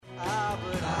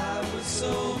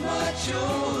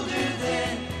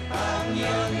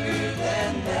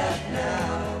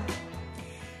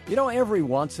You know, every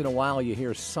once in a while you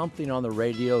hear something on the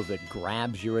radio that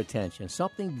grabs your attention,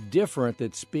 something different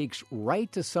that speaks right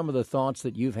to some of the thoughts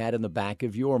that you've had in the back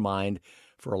of your mind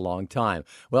for a long time.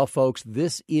 Well, folks,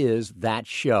 this is that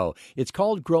show. It's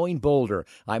called Growing Bolder.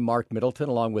 I'm Mark Middleton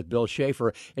along with Bill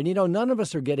Schaefer. And you know, none of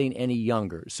us are getting any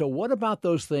younger. So what about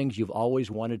those things you've always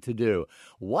wanted to do?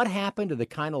 What happened to the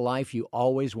kind of life you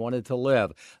always wanted to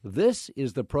live? This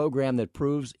is the program that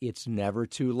proves it's never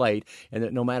too late, and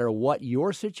that no matter what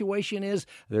your situation is,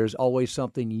 there's always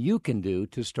something you can do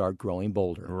to start growing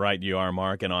bolder. Right, you are,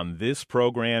 Mark. And on this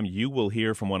program, you will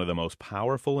hear from one of the most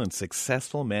powerful and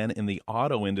successful men in the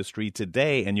auto industry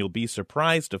today, and you'll be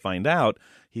surprised to find out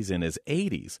he's in his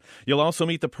 80s. You'll also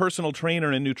meet the personal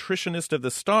trainer and nutritionist of the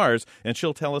stars, and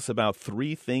she'll tell us about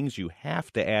 3 things you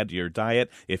have to add to your diet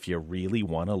if you really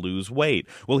want to lose weight.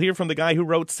 We'll hear from the guy who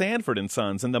wrote Sanford and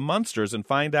Sons and the Munsters and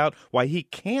find out why he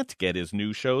can't get his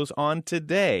new shows on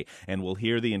today. And we'll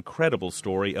hear the incredible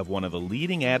story of one of the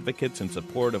leading advocates in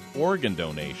support of organ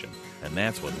donation. And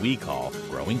that's what we call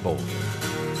Growing Bolder.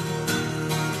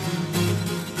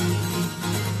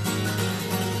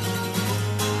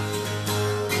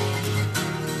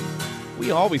 We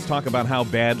always talk about how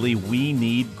badly we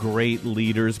need great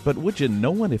leaders, but would you know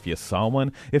one if you saw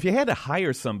one? If you had to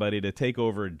hire somebody to take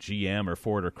over GM or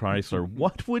Ford or Chrysler,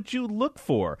 what would you look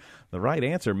for? The right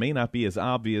answer may not be as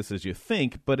obvious as you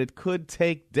think, but it could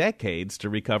take decades to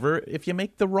recover if you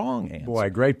make the wrong answer. Boy,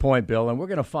 great point, Bill. And we're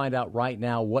going to find out right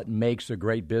now what makes a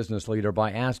great business leader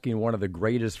by asking one of the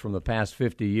greatest from the past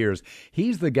 50 years.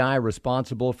 He's the guy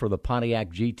responsible for the Pontiac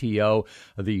GTO,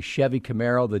 the Chevy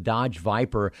Camaro, the Dodge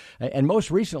Viper, and most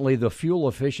recently the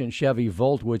fuel-efficient Chevy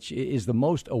Volt, which is the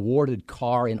most awarded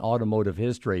car in automotive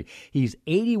history. He's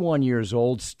 81 years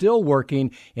old, still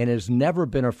working, and has never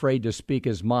been afraid to speak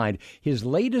his mind. His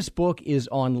latest book is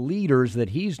on leaders that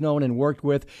he's known and worked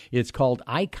with. It's called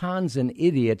Icons and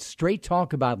Idiots, straight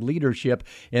talk about leadership,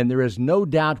 and there is no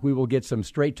doubt we will get some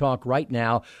straight talk right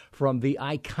now from the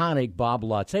iconic Bob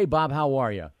Lutz. Hey, Bob, how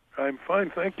are you? I'm fine,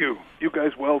 thank you. You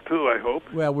guys well, too, I hope.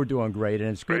 Well, we're doing great,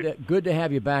 and it's good to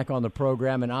have you back on the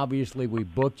program, and obviously we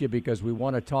booked you because we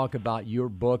want to talk about your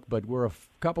book, but we're a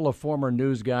couple of former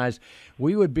news guys.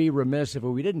 We would be remiss if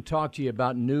we didn't talk to you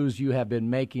about news you have been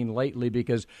making lately,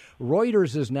 because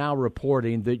Reuters is now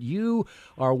reporting that you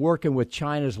are working with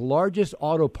China's largest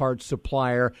auto parts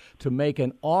supplier to make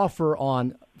an offer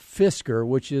on Fisker,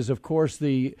 which is, of course,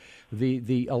 the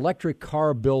electric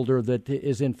car builder that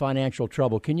is in financial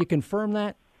trouble. Can you confirm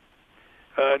that?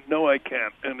 No, I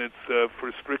can't, and it's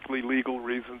for strictly legal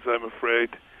reasons, I'm afraid.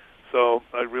 So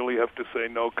I really have to say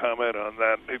no comment on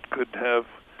that. It could have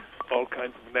all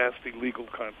kinds of nasty legal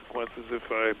consequences if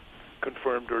I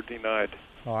confirmed or denied.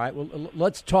 All right, well,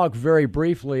 let's talk very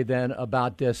briefly then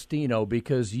about Destino,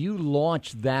 because you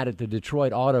launched that at the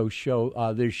Detroit Auto Show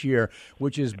this year,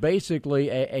 which is basically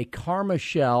a Karma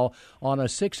shell on a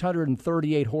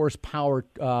 638 horsepower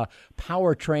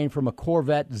powertrain from a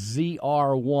Corvette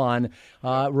ZR1.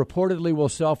 Reportedly will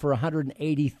sell for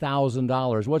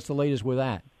 $180,000. What's the latest with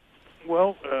that?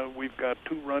 Well, we've got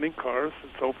 2 running cars,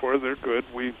 and so far they're good.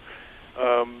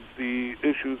 The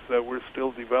issues that we're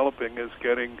still developing is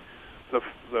getting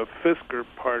the Fisker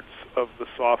parts of the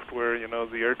software, you know,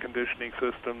 the air conditioning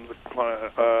system,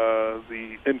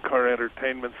 the in-car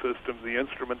entertainment system, the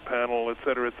instrument panel, et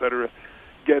cetera,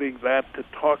 getting that to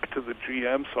talk to the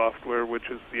GM software, which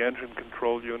is the engine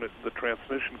control unit, the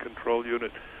transmission control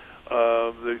unit,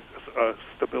 the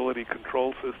stability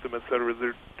control system, et cetera.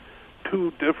 They're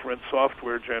 2 different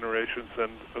software generations,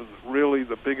 and really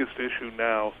the biggest issue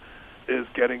now is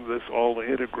getting this all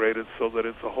integrated so that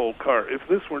it's a whole car. If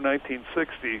this were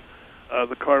 1960,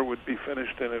 the car would be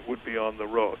finished and it would be on the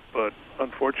road. But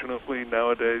unfortunately,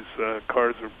 nowadays,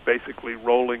 cars are basically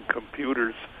rolling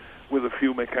computers with a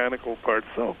few mechanical parts.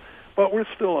 But we're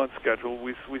still on schedule.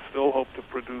 We still hope to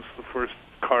produce the first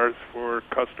cars for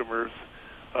customers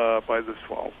by this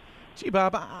fall. Gee,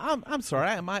 Bob, I'm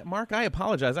sorry, Mark. I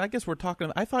apologize. I guess we're talking.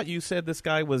 I thought you said this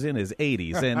guy was in his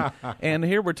 80s, and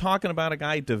here we're talking about a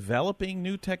guy developing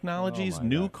new technologies,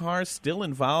 new cars, still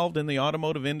involved in the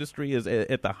automotive industry is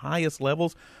at the highest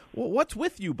levels. Well, what's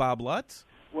with you, Bob Lutz?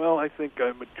 Well, I think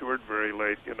I matured very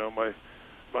late. You know,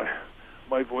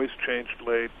 my voice changed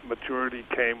late. Maturity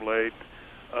came late.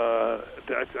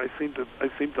 I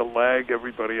seem to lag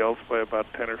everybody else by about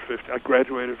 10 or 15. I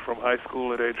graduated from high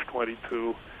school at age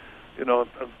 22. You know,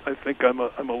 I think I'm a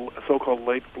so-called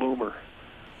late bloomer.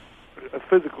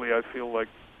 Physically, I feel like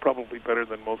probably better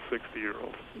than most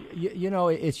 60-year-olds. You know,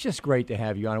 it's just great to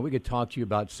have you on. We could talk to you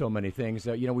about so many things.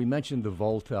 You know, we mentioned the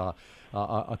Volt, a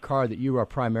car that you are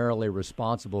primarily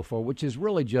responsible for, which has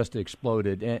really just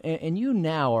exploded. And you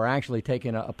now are actually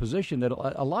taking a position that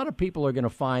a lot of people are going to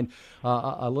find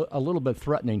a little bit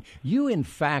threatening. You, in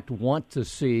fact, want to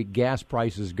see gas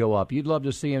prices go up. You'd love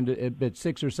to see them at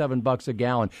 $6 or $7 a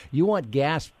gallon. You want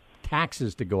gas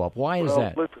taxes to go up. Why is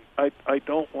that? Listen, I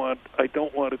don't want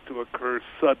it to occur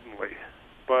suddenly,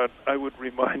 but I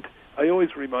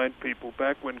always remind people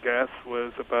back when gas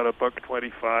was about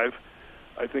 $1.25.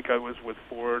 I think I was with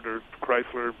Ford or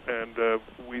Chrysler, and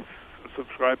we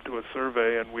subscribed to a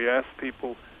survey, and we asked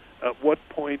people, at what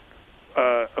point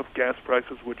of gas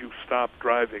prices would you stop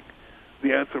driving?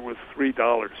 The answer was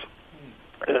 $3.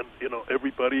 And, you know,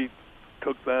 everybody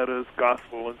took that as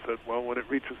gospel and said, well, when it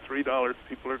reaches $3,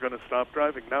 people are going to stop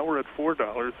driving. Now we're at $4,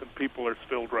 and people are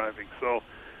still driving. So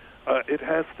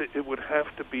it would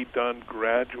have to be done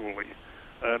gradually.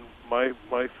 And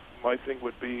my thing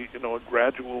would be, you know, a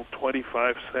gradual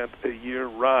 25-cent a year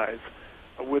rise,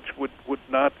 which would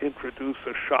not introduce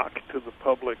a shock to the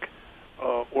public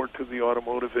or to the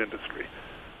automotive industry.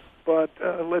 But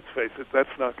let's face it,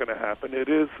 that's not going to happen. It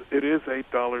is $8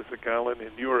 a gallon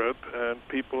in Europe, and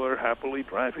people are happily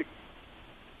driving.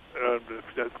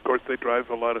 Of course, they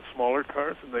drive a lot of smaller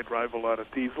cars, and they drive a lot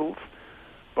of diesels.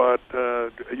 But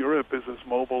Europe is as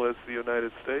mobile as the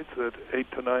United States at $8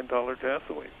 to $9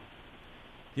 gasoline.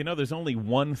 You know, there's only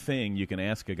one thing you can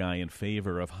ask a guy in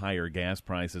favor of higher gas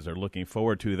prices or looking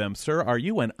forward to them. Sir, are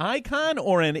you an icon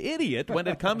or an idiot when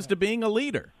it comes to being a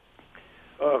leader?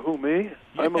 Who, me?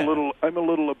 Yeah. I'm a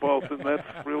little of both, and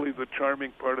that's really the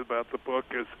charming part about the book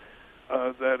is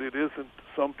that it isn't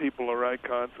some people are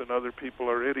icons and other people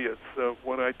are idiots.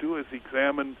 What I do is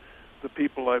examine the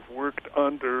people I've worked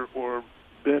under or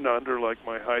been under, like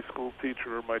my high school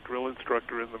teacher or my drill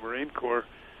instructor in the Marine Corps,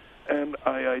 and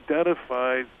I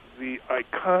identify the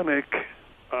iconic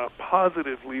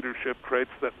positive leadership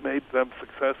traits that made them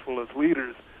successful as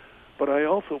leaders. But I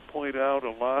also point out a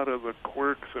lot of the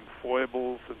quirks and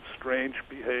foibles and strange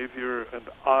behavior and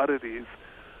oddities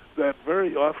that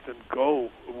very often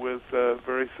go with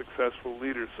very successful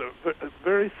leaders. So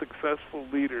very successful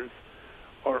leaders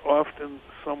are often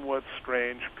somewhat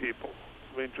strange people.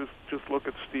 I mean, just look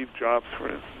at Steve Jobs, for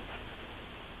instance.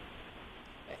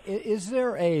 Is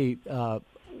there a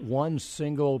one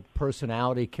single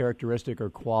personality characteristic or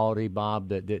quality, Bob,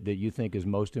 that you think is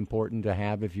most important to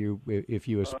have if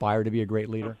you aspire to be a great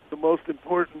leader? The most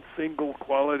important single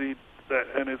quality,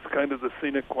 and it's kind of the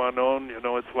sine qua non. You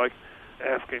know, it's like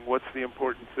asking what's the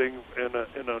important thing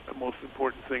the most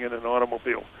important thing in an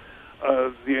automobile.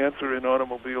 The answer in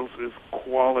automobiles is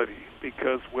quality,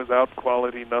 because without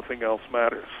quality, nothing else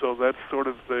matters. So that's sort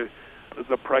of the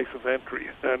price of entry.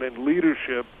 And in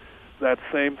leadership, that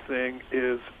same thing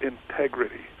is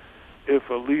integrity. If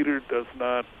a leader does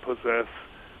not possess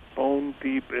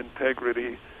bone-deep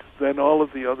integrity, then all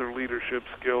of the other leadership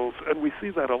skills, and we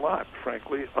see that a lot,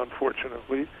 frankly,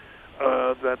 unfortunately,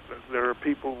 that there are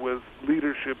people with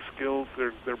leadership skills,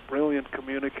 they're brilliant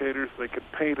communicators, they can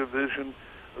paint a vision,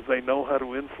 they know how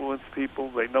to influence people,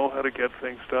 they know how to get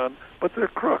things done, but they're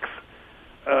crooks.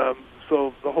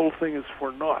 So the whole thing is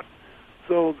for naught.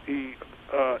 So the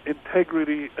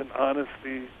integrity and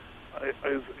honesty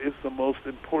is the most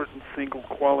important single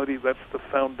quality. That's the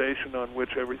foundation on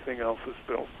which everything else is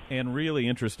built. And really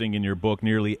interesting in your book,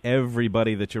 nearly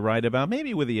everybody that you write about,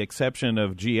 maybe with the exception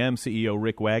of GM CEO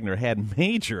Rick Wagner, had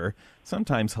major,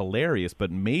 sometimes hilarious,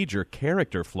 but major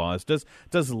character flaws. Does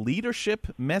leadership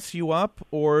mess you up,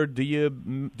 or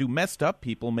do messed up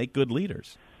people make good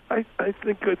leaders? I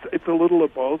think it's a little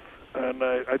of both, and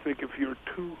I think if you're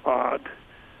too odd,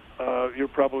 you're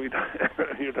probably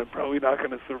not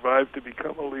going to survive to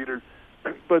become a leader.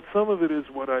 But some of it is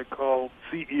what I call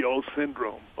CEO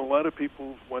syndrome. A lot of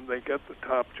people, when they get the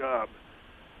top job,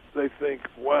 they think,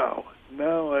 wow,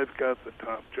 now I've got the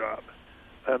top job,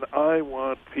 and I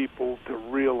want people to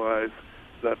realize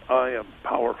that I am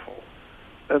powerful.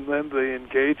 And then they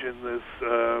engage in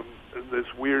this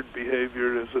weird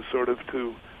behavior as a sort of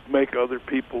to make other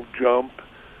people jump,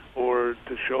 or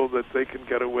to show that they can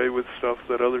get away with stuff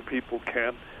that other people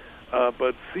can't.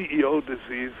 But CEO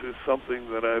disease is something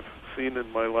that I've seen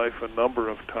in my life a number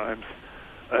of times,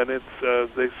 and it's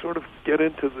they sort of get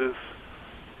into this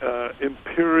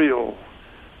imperial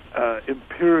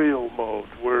mode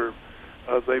where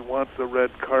they want the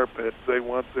red carpet, they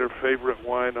want their favorite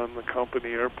wine on the company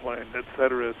airplane, et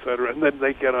cetera, and then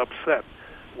they get upset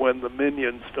when the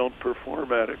minions don't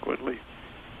perform adequately.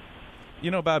 You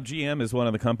know, Bob, GM is one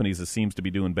of the companies that seems to be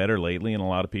doing better lately, and a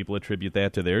lot of people attribute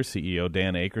that to their CEO,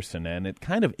 Dan Akerson. And it's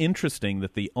kind of interesting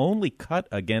that the only cut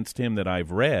against him that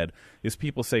I've read is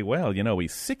people say, well, you know,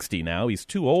 he's 60 now. He's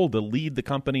too old to lead the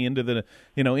company into the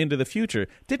future.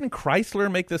 Didn't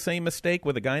Chrysler make the same mistake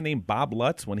with a guy named Bob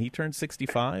Lutz when he turned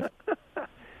 65?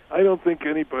 I don't think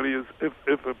anybody is.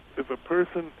 If a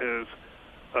person is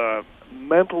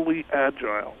mentally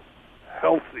agile,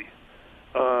 healthy,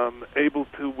 able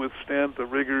to withstand the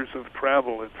rigors of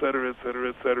travel, et cetera, et cetera,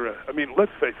 et cetera. I mean,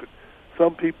 let's face it,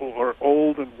 some people are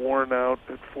old and worn out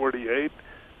at 48,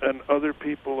 and other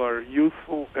people are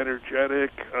youthful,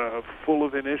 energetic, full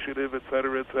of initiative, et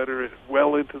cetera,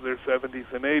 well into their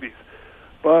 70s and 80s.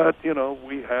 But, you know,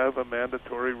 we have a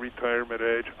mandatory retirement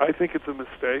age. I think it's a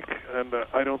mistake, and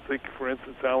I don't think, for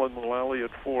instance, Alan Mulally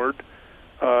at Ford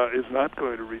is not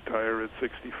going to retire at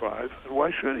 65. And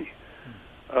why should he?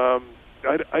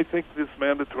 I think this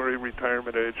mandatory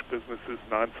retirement age business is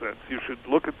nonsense. You should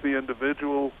look at the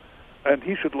individual, and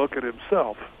he should look at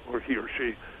himself, or he or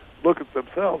she, look at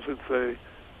themselves and say,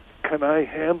 can I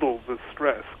handle the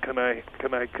stress? Can I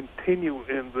continue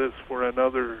in this for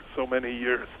another so many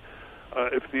years?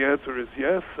 If the answer is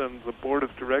yes, and the board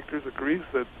of directors agrees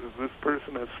that this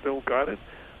person has still got it,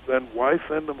 then why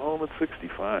send them home at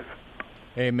 65?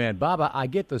 Amen. Bob, I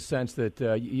get the sense that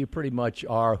you pretty much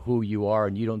are who you are,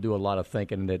 and you don't do a lot of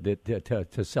thinking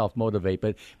to self-motivate.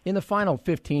 But in the final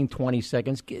 15, 20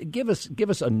 seconds, give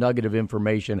us a nugget of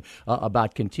information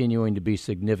about continuing to be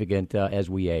significant as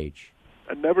we age.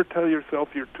 And never tell yourself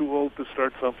you're too old to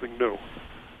start something new.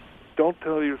 Don't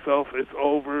tell yourself it's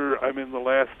over, I'm in the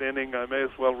last inning, I may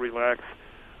as well relax.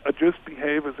 Just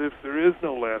behave as if there is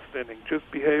no last inning. Just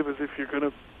behave as if you're going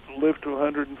to live to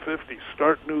 150.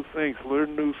 Start new things,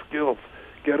 learn new skills,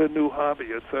 get a new hobby,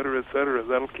 et cetera, et cetera.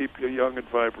 That'll keep you young and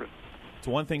vibrant. It's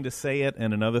one thing to say it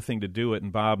and another thing to do it.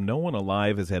 And, Bob, no one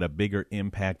alive has had a bigger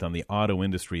impact on the auto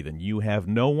industry than you have.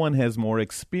 No one has more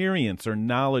experience or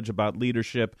knowledge about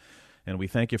leadership. And we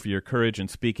thank you for your courage in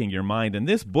speaking your mind. And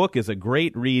this book is a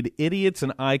great read, Idiots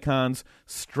and Icons,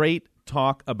 Straight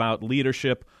Talk About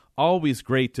Leadership. Always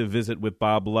great to visit with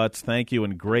Bob Lutz. Thank you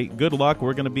and good luck.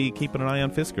 We're going to be keeping an eye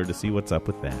on Fisker to see what's up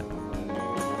with that.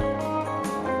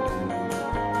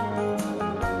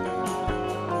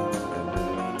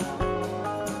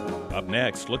 Up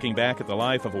next, looking back at the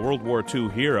life of a World War II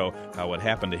hero, how what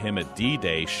happened to him at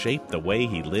D-Day shaped the way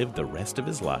he lived the rest of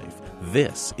his life.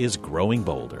 This is Growing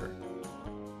Bolder.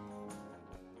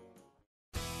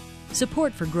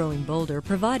 Support for Growing Bolder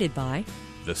provided by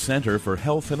the Center for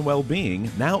Health and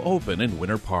Well-Being, now open in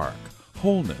Winter Park.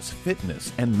 Wholeness,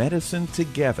 fitness, and medicine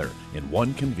together in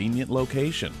one convenient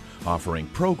location, offering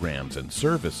programs and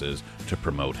services to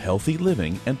promote healthy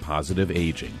living and positive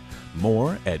aging.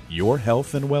 More at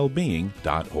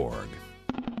yourhealthandwellbeing.org.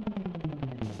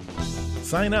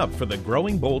 Sign up for the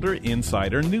Growing Bolder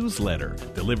Insider newsletter,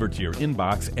 delivered to your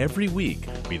inbox every week.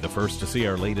 Be the first to see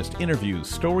our latest interviews,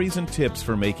 stories, and tips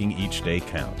for making each day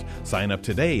count. Sign up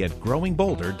today at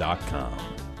growingbolder.com.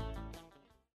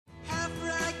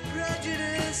 Half-right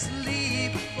prejudice,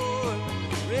 leap for,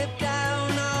 rip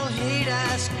down all hate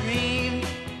ice cream.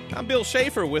 I'm Bill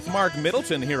Schaefer with Mark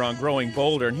Middleton here on Growing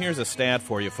Bolder, and here's a stat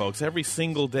for you folks. Every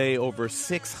single day, over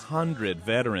 600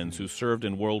 veterans who served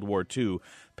in World War II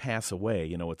pass away.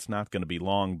 You know, it's not going to be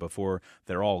long before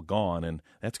they're all gone, and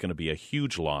that's going to be a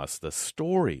huge loss. The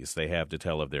stories they have to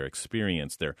tell of their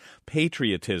experience, their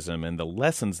patriotism, and the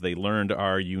lessons they learned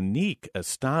are unique,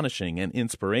 astonishing, and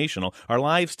inspirational. Our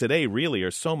lives today really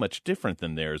are so much different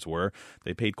than theirs were.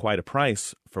 They paid quite a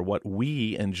price for what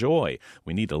we enjoy.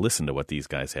 We need to listen to what these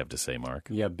guys have to say, Mark.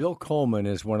 Yeah, Bill Coleman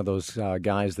is one of those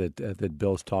guys that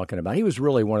Bill's talking about. He was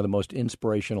really one of the most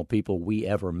inspirational people we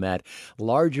ever met.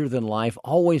 Larger than life,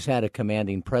 always had a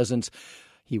commanding presence.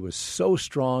 He was so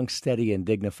strong, steady, and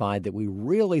dignified that we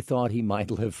really thought he might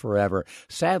live forever.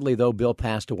 Sadly, though, Bill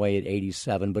passed away at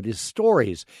 87, but his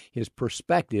stories, his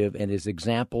perspective, and his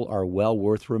example are well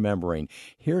worth remembering.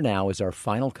 Here now is our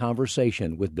final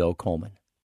conversation with Bill Coleman.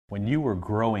 When you were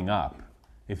growing up,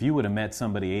 if you would have met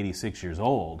somebody 86 years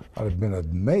old, I'd have been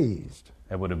amazed.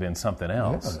 It would have been something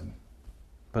else. Yeah.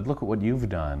 But look at what you've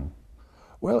done.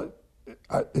 Well,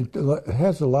 it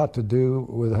has a lot to do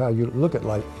with how you look at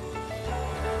life.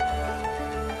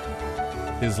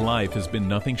 His life has been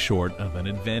nothing short of an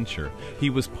adventure. He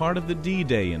was part of the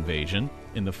D-Day invasion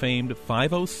in the famed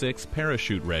 506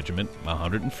 Parachute Regiment,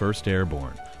 101st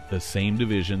Airborne, the same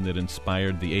division that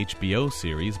inspired the HBO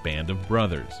series Band of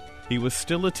Brothers. He was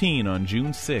still a teen on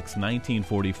June 6,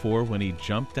 1944, when he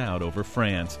jumped out over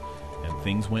France, and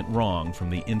things went wrong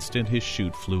from the instant his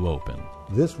chute flew open.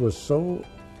 This was so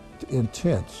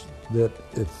intense that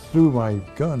it threw my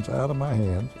guns out of my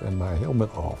hands and my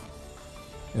helmet off.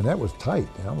 And that was tight.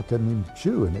 I couldn't even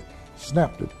chew, and it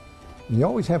snapped it. And you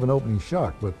always have an opening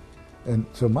shock, and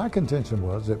so my contention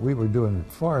was that we were doing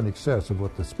far in excess of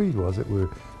what the speed was. That we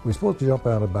were supposed to jump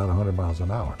out about 100 miles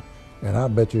an hour. And I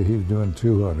bet you he was doing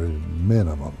 200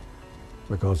 minimum,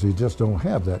 because you just don't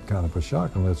have that kind of a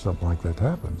shock unless something like that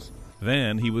happens.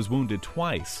 Then he was wounded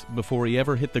twice before he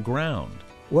ever hit the ground.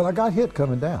 Well, I got hit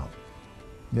coming down.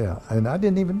 Yeah, and I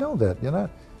didn't even know that,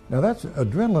 Now that's,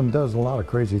 adrenaline does a lot of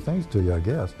crazy things to you, I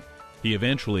guess. He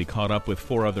eventually caught up with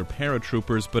 4 other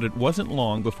paratroopers, but it wasn't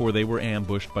long before they were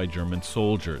ambushed by German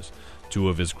soldiers. 2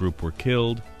 of his group were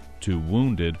killed, 2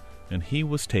 wounded, and he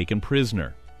was taken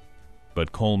prisoner.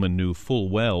 But Coleman knew full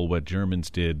well what Germans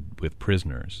did with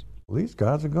prisoners. These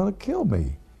guys are going to kill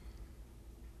me.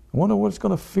 I wonder what it's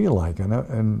going to feel like.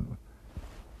 And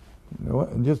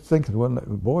just thinking, well,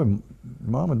 boy,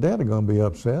 Mom and Dad are going to be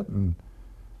upset. And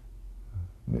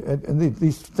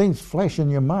these things flash in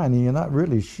your mind, and you're not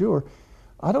really sure.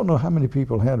 I don't know how many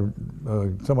people had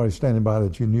somebody standing by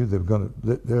that you knew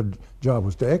that their job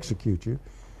was to execute you,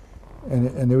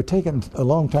 and they were taking a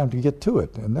long time to get to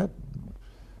it. And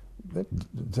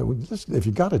so if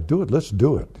you got to do it, let's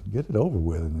do it. Get it over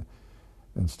with, and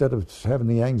instead of having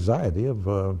the anxiety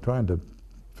of trying to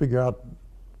figure out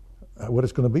what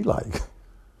it's going to be like.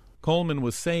 Coleman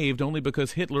was saved only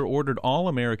because Hitler ordered all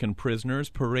American prisoners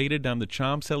paraded down the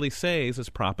Champs-Élysées as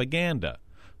propaganda.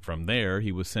 From there,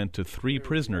 he was sent to 3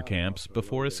 prisoner camps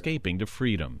before escaping to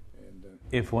freedom.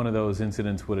 If one of those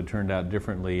incidents would have turned out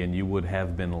differently and you would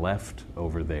have been left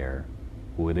over there,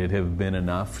 would it have been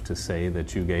enough to say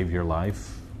that you gave your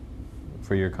life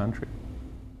for your country?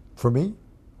 For me?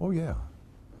 Oh, yeah.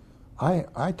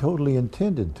 I totally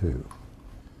intended to.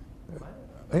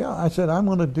 Yeah, I said, I'm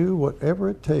going to do whatever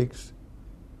it takes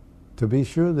to be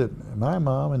sure that my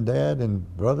mom and dad and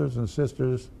brothers and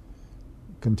sisters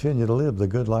continue to live the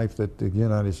good life that the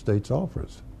United States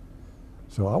offers.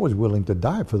 So I was willing to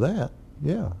die for that,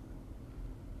 yeah.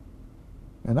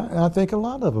 And I think a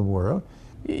lot of them were.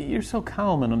 You're so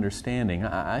calm and understanding.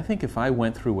 I think if I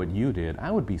went through what you did, I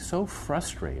would be so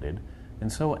frustrated and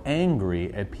so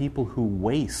angry at people who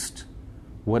waste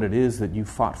what it is that you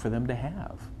fought for them to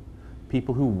have.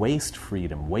 People who waste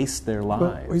freedom, waste their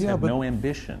lives, have no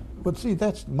ambition. But see,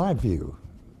 that's my view,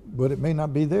 but it may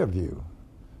not be their view.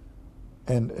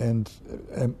 And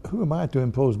who am I to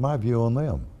impose my view on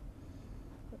them?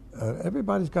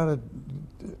 Everybody's got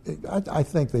to. I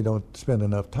think they don't spend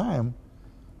enough time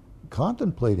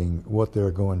contemplating what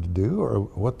they're going to do or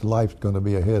what life's going to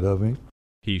be ahead of me.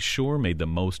 He sure made the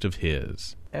most of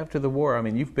his. After the war, I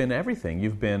mean, you've been everything.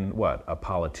 You've been, what, a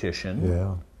politician?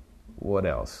 Yeah. What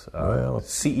else? Well,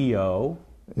 CEO.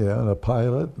 Yeah, and a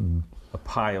pilot. And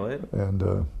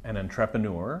an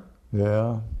entrepreneur.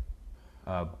 Yeah.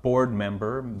 Board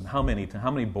member. How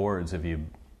many boards have you?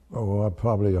 Oh,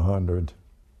 probably 100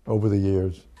 over the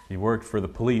years. You worked for the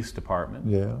police department.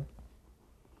 Yeah.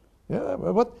 Yeah,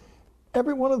 but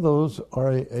every one of those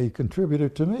are a contributor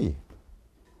to me.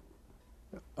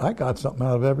 I got something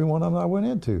out of every one of them I went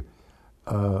into.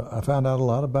 I found out a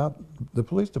lot about the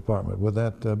police department with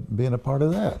that being a part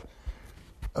of that.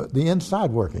 The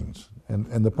inside workings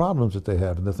and the problems that they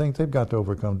have and the things they've got to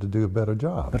overcome to do a better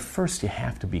job. But first you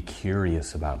have to be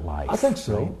curious about life. I think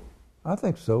so. Right? I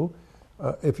think so.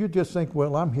 If you just think,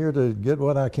 well, I'm here to get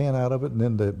what I can out of it and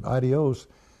then the adios,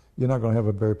 you're not going to have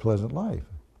a very pleasant life.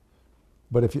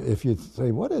 But if you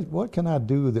say, what can I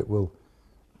do that will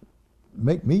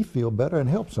make me feel better and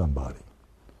help somebody?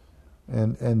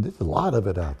 And there's a lot of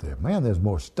it out there. Man, there's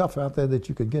more stuff out there that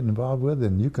you could get involved with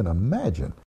than you can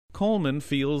imagine. Coleman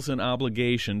feels an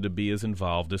obligation to be as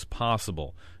involved as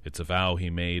possible. It's a vow he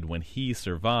made when he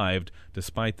survived,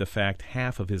 despite the fact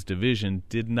half of his division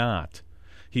did not.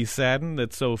 He's saddened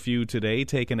that so few today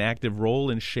take an active role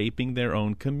in shaping their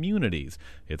own communities.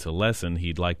 It's a lesson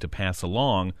he'd like to pass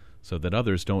along so that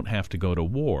others don't have to go to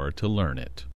war to learn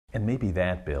it. And maybe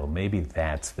that, Bill, maybe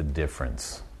that's the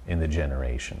difference in the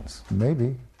generations.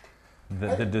 Maybe.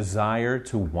 The desire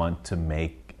to want to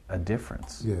make a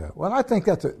difference. Yeah. Well, I think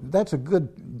that's a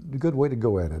good way to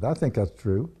go at it. I think that's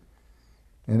true.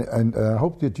 And I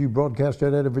hope that you broadcast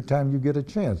that every time you get a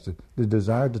chance, the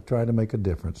desire to try to make a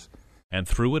difference. And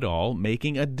through it all,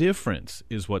 making a difference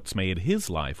is what's made his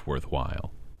life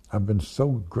worthwhile. I've been so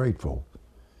grateful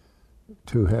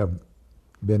to have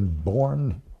been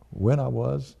born when I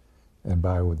was and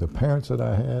by the parents that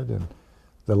I had and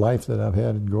the life that I've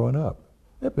had growing up.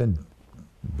 There have been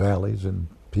valleys and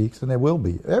peaks, and there will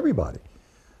be. Everybody.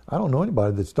 I don't know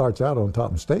anybody that starts out on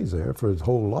top and stays there for his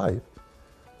whole life.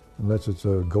 unless it's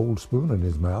a gold spoon in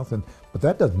his mouth. But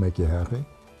that doesn't make you happy.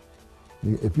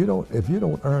 If you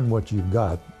don't earn what you've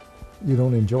got, you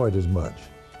don't enjoy it as much.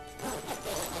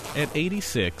 At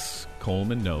 86,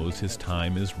 Coleman knows his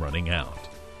time is running out.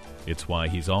 It's why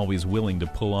he's always willing to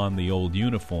pull on the old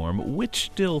uniform, which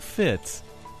still fits,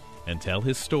 and tell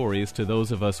his stories to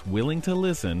those of us willing to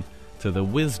listen to the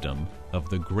wisdom of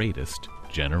the greatest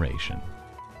generation.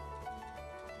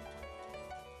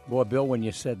 Boy, Bill, when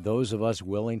you said those of us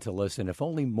willing to listen, if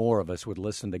only more of us would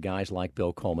listen to guys like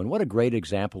Bill Coleman. What a great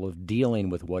example of dealing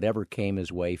with whatever came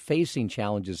his way, facing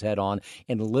challenges head on,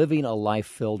 and living a life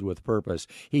filled with purpose.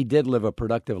 He did live a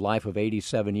productive life of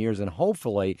 87 years, and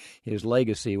hopefully his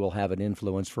legacy will have an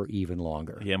influence for even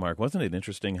longer. Yeah, Mark, wasn't it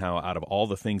interesting how out of all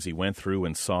the things he went through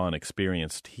and saw and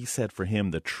experienced, he said for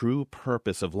him the true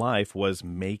purpose of life was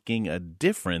making a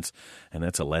difference, and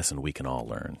that's a lesson we can all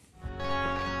learn.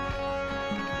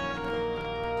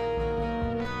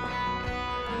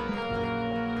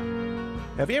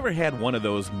 Have you ever had one of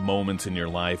those moments in your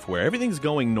life where everything's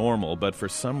going normal, but for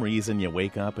some reason you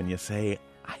wake up and you say,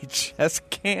 I just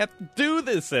can't do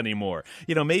this anymore?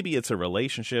 You know, maybe it's a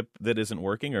relationship that isn't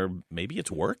working, or maybe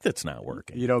it's work that's not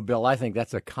working. You know, Bill, I think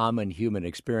that's a common human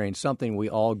experience, something we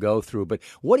all go through. But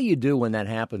what do you do when that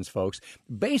happens, folks?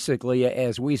 Basically,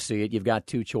 as we see it, you've got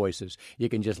two choices. You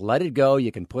can just let it go,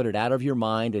 you can put it out of your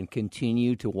mind and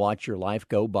continue to watch your life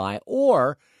go by,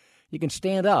 or you can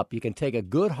stand up, you can take a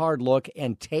good hard look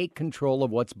and take control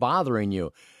of what's bothering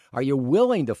you. Are you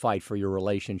willing to fight for your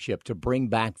relationship, to bring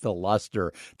back the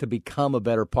luster, to become a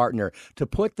better partner, to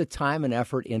put the time and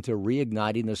effort into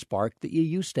reigniting the spark that you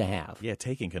used to have? Yeah,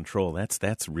 taking control,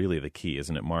 that's really the key,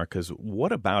 isn't it, Mark? Because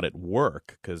what about at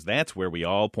work? Because that's where we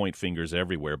all point fingers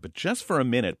everywhere. But just for a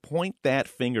minute, point that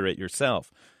finger at yourself.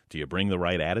 Do you bring the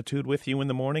right attitude with you in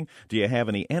the morning? Do you have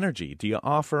any energy? Do you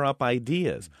offer up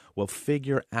ideas? Well,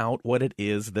 figure out what it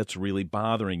is that's really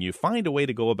bothering you. Find a way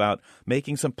to go about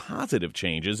making some positive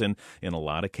changes, and in a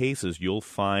lot of cases, you'll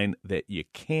find that you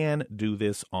can do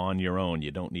this on your own.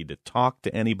 You don't need to talk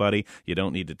to anybody. You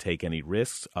don't need to take any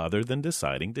risks other than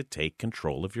deciding to take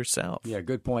control of yourself. Yeah,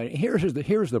 good point.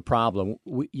 Here's the problem.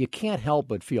 You can't help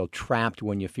but feel trapped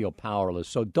when you feel powerless,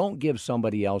 so don't give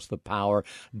somebody else the power.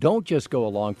 Don't just go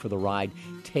along for the ride.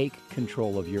 Take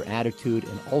control of your attitude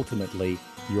and ultimately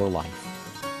your life.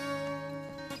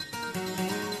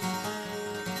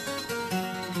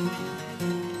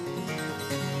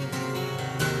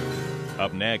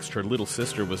 Up next, her little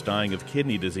sister was dying of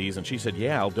kidney disease, and she said,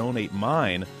 yeah, I'll donate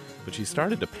mine. But she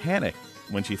started to panic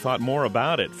when she thought more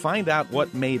about it. Find out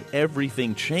what made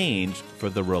everything change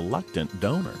for the reluctant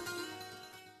donor.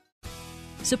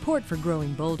 Support for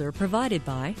Growing Bolder provided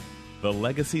by The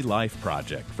Legacy Life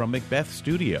Project from Macbeth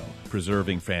Studio,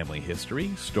 preserving family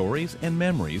history, stories, and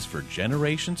memories for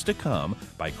generations to come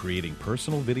by creating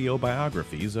personal video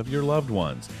biographies of your loved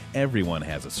ones. Everyone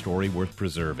has a story worth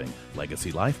preserving.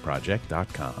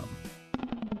 LegacyLifeProject.com.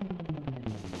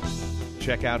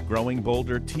 Check out Growing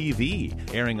Bolder TV,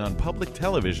 airing on public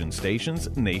television stations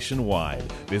nationwide.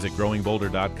 Visit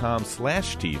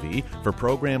growingbolder.com/TV for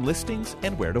program listings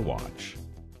and where to watch.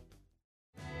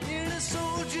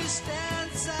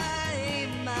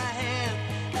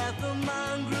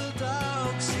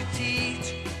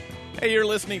 Hey, you're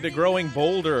listening to Growing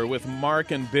Bolder with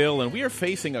Mark and Bill, and we are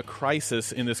facing a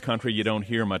crisis in this country you don't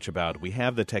hear much about. We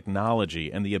have the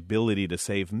technology and the ability to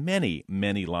save many,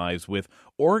 many lives with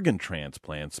organ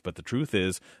transplants, but the truth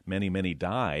is many, many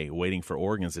die waiting for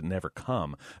organs that never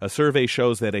come. A survey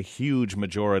shows that a huge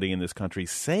majority in this country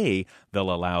say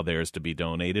they'll allow theirs to be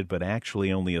donated, but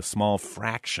actually only a small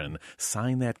fraction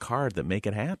sign that card that make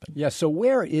it happen. Yeah, so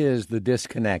where is the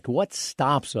disconnect? What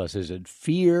stops us? Is it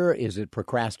fear? Is it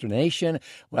procrastination?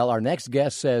 Well, our next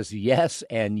guest says yes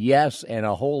and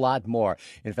a whole lot more.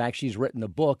 In fact, she's written a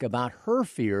book about her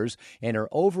fears and her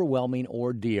overwhelming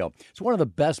ordeal. It's one of the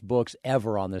best books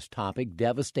ever on this topic,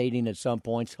 devastating at some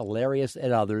points, hilarious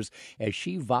at others, as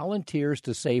she volunteers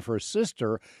to save her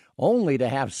sister only to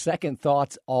have second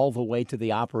thoughts all the way to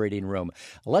the operating room.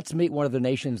 Let's meet one of the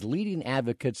nation's leading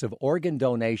advocates of organ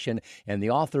donation and the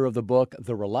author of the book,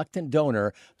 The Reluctant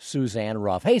Donor, Suzanne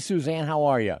Ruff. Hey, Suzanne, how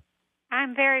are you?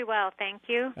 I'm very well, thank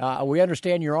you. We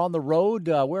understand you're on the road.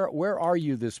 Where are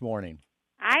you this morning?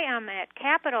 I am at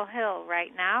Capitol Hill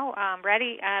right now,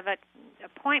 ready. I have an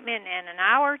appointment in an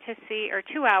hour to see, or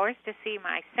 2 hours to see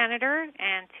my senator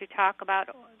and to talk about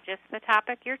just the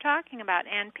topic you're talking about,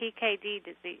 NPKD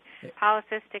disease,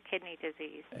 polycystic kidney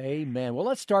disease. Amen. Well,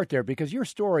 let's start there because your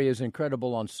story is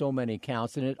incredible on so many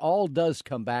counts, and it all does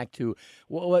come back to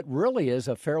what really is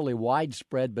a fairly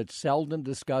widespread but seldom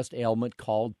discussed ailment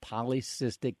called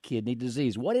polycystic kidney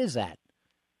disease. What is that?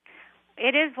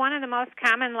 It is one of the most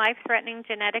common life-threatening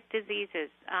genetic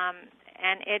diseases,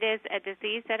 and it is a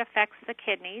disease that affects the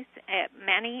kidneys.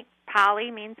 Poly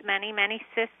means many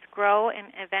cysts grow and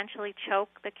eventually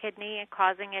choke the kidney,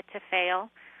 causing it to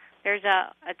fail. There's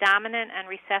a dominant and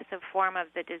recessive form of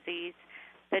the disease.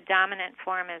 The dominant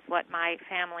form is what my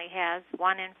family has.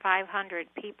 1 in 500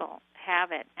 people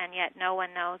have it, and yet no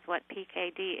one knows what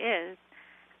PKD is.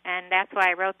 And that's why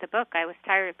I wrote the book. I was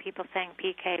tired of people saying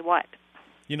PK what.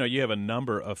 You know, you have a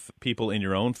number of people in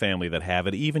your own family that have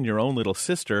it, even your own little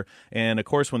sister. And, of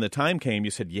course, when the time came,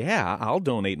 you said, yeah, I'll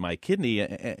donate my kidney.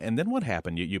 And then what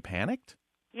happened? You panicked?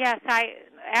 Yes,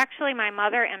 actually my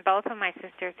mother and both of my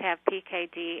sisters have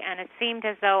PKD, and it seemed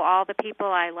as though all the people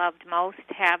I loved most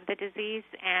have the disease,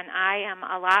 and I am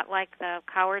a lot like the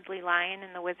Cowardly Lion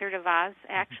in The Wizard of Oz.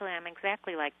 Actually, I'm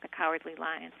exactly like the Cowardly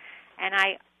Lion. And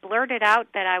I blurted out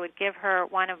that I would give her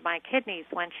one of my kidneys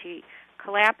when she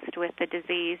collapsed with the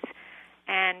disease,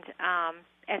 and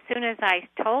as soon as I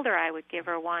told her I would give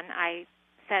her one, I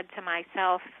said to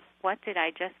myself, what did I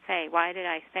just say? Why did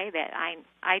I say that?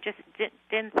 I just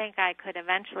didn't think I could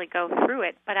eventually go through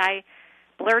it, but I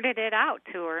blurted it out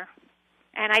to her,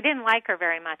 and I didn't like her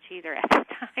very much either at the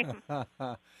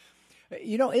time.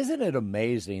 You know, isn't it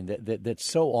amazing that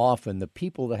so often the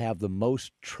people that have the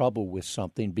most trouble with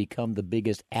something become the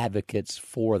biggest advocates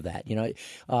for that, you know,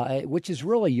 which is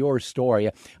really your story.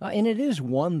 And it is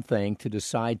one thing to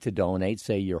decide to donate,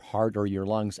 say, your heart or your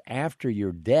lungs after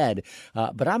you're dead.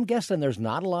 But I'm guessing there's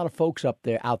not a lot of folks out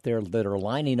there that are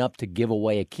lining up to give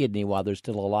away a kidney while they're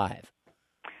still alive.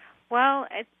 Well,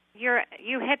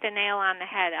 you hit the nail on the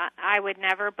head. I would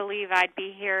never believe I'd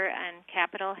be here in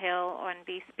Capitol Hill and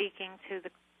be speaking to the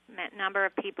number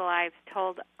of people I've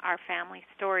told our family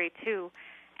story to.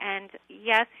 And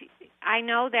yes, I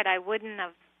know that I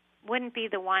wouldn't be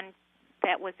the one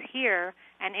that was here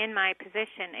and in my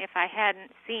position if I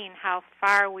hadn't seen how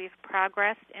far we've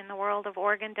progressed in the world of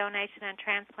organ donation and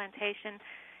transplantation.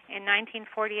 In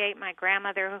 1948, my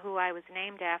grandmother, who I was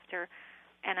named after,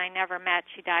 and I never met,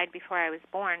 she died before I was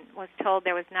born, was told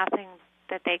there was nothing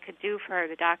that they could do for her.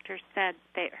 The doctors said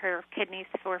that her kidneys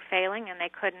were failing and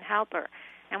they couldn't help her.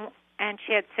 And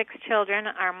she had 6 children.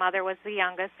 Our mother was the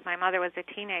youngest. My mother was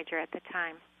a teenager at the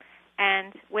time.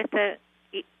 And with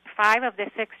 5 of the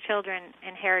 6 children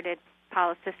inherited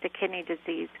polycystic kidney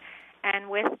disease. And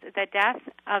with the death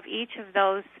of each of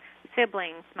those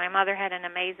siblings, my mother had an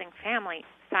amazing family.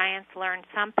 Science learned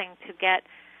something to get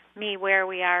me where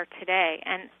we are today,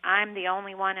 and I'm the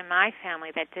only one in my family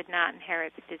that did not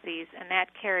inherit the disease, and that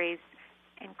carries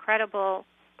incredible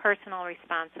personal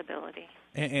responsibility.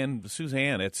 And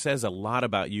Suzanne, it says a lot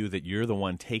about you that you're the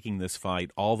one taking this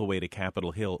fight all the way to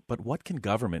Capitol Hill. But what can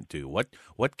government do? What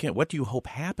do you hope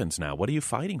happens now? What are you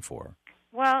fighting for?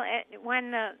 Well,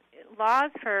 when the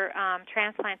laws for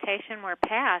transplantation were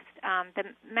passed, the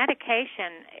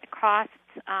medication costs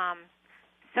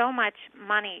so much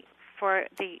money for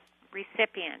the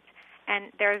recipient.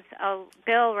 And there's a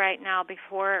bill right now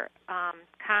before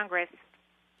Congress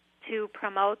to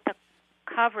promote the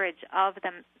coverage of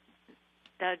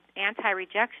the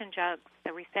anti-rejection drugs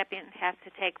the recipient has to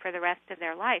take for the rest of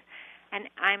their life. And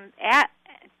I'm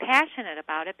passionate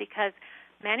about it because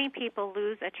many people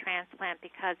lose a transplant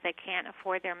because they can't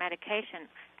afford their medication.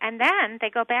 And then they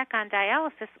go back on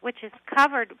dialysis, which is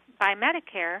covered by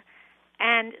Medicare,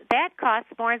 and that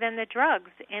costs more than the drugs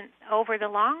over the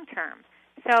long term.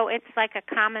 So it's like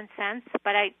a common sense,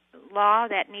 but law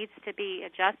that needs to be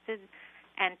adjusted,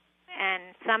 and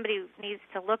somebody needs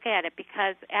to look at it,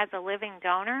 because as a living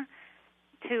donor,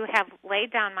 to have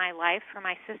laid down my life for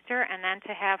my sister and then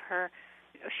to have her,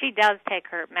 she does take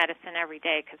her medicine every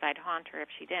day because I'd haunt her if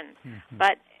she didn't. Mm-hmm.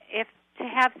 But to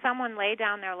have someone lay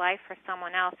down their life for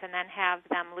someone else and then have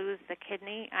them lose the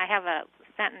kidney, I have a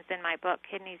sentence in my book,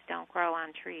 kidneys don't grow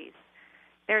on trees.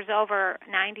 There's over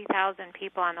 90,000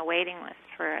 people on the waiting list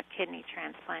for a kidney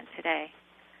transplant today.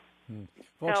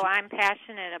 Well, so I'm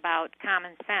passionate about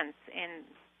common sense and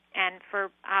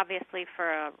obviously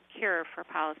for a cure for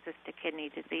polycystic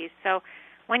kidney disease. So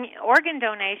organ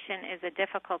donation is a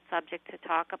difficult subject to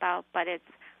talk about, but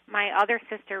my other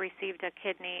sister received a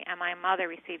kidney and my mother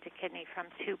received a kidney from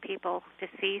 2 people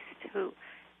deceased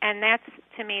and that's,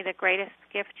 to me, the greatest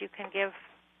gift you can give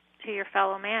to your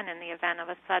fellow man in the event of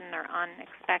a sudden or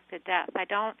unexpected death. I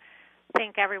don't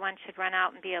think everyone should run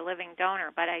out and be a living donor,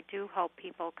 but I do hope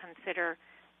people consider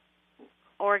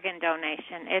organ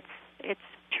donation. It's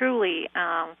truly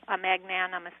a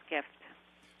magnanimous gift.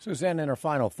 Suzanne, in our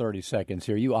final 30 seconds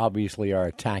here, you obviously are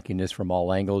attacking this from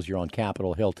all angles. You're on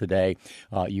Capitol Hill today.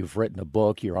 You've written a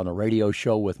book. You're on a radio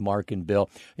show with Mark and Bill.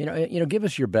 Give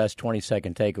us your best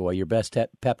 20-second takeaway, your best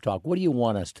pep talk. What do you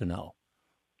want us to know?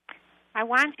 I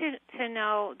want you to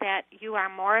know that you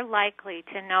are more likely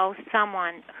to know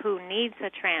someone who needs a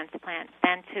transplant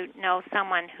than to know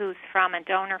someone who's from a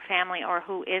donor family or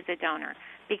who is a donor,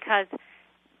 because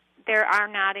there are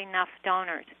not enough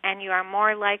donors, and you are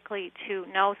more likely to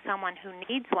know someone who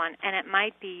needs one, and it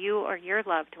might be you or your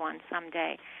loved one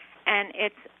someday. And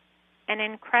it's an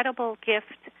incredible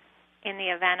gift in the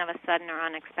event of a sudden or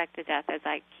unexpected death, as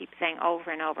I keep saying over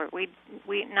and over. We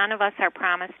none of us are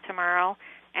promised tomorrow,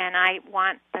 and I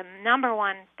want the number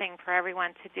one thing for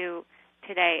everyone to do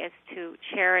today is to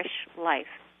cherish life.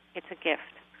 It's a gift.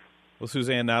 Well,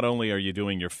 Suzanne, not only are you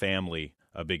doing your family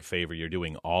a big favor, you're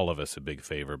doing all of us a big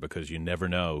favor, because you never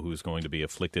know who's going to be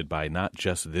afflicted by not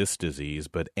just this disease,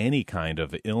 but any kind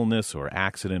of illness or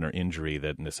accident or injury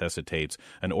that necessitates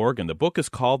an organ. The book is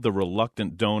called The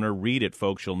Reluctant Donor. Read it,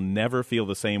 folks. You'll never feel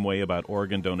the same way about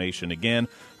organ donation again.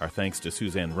 Our thanks to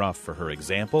Suzanne Ruff for her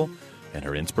example and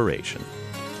her inspiration.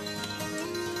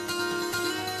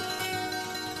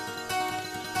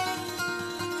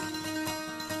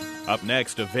 Up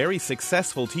next, a very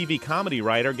successful TV comedy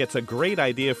writer gets a great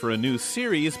idea for a new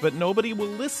series, but nobody will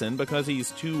listen because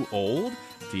he's too old.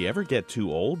 Do you ever get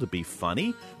too old to be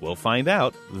funny? We'll find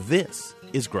out. This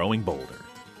is Growing Bolder.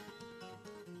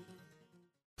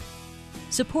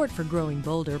 Support for Growing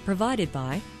Bolder provided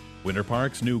by Winter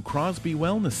Park's new Crosby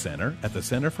Wellness Center at the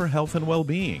Center for Health and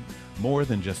Well-Being. More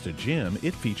than just a gym,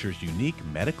 it features unique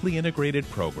medically integrated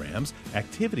programs,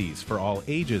 activities for all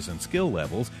ages and skill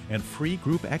levels, and free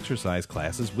group exercise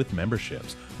classes with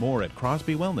memberships. More at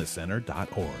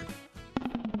crosbywellnesscenter.org.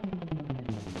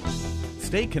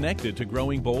 Stay connected to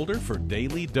Growing Bolder for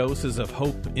daily doses of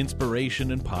hope,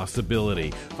 inspiration, and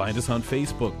possibility. Find us on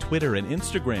Facebook, Twitter, and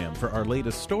Instagram for our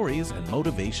latest stories and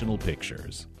motivational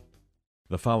pictures.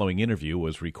 The following interview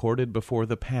was recorded before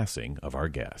the passing of our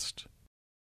guest.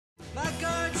 My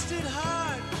guard stood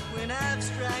hard when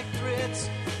abstract threats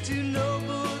too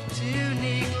noble to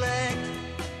neglect.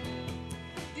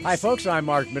 Hi, folks. I'm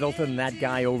Mark Middleton. That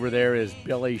guy over there is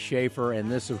Billy Schaefer,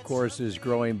 and this, of course, is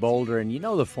Growing Bolder. And you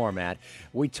know the format.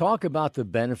 We talk about the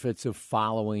benefits of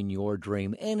following your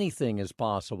dream. Anything is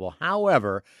possible.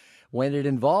 However, when it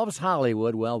involves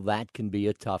Hollywood, well, that can be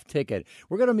a tough ticket.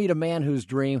 We're going to meet a man whose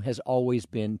dream has always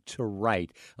been to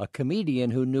write, a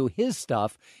comedian who knew his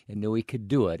stuff and knew he could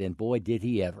do it, and boy, did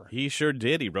he ever. He sure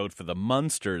did. He wrote for the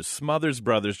Munsters, Smothers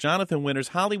Brothers, Jonathan Winters,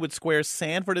 Hollywood Squares,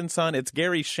 Sanford & Son, It's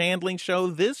Gary Shandling Show.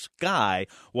 This guy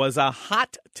was a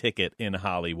hot ticket in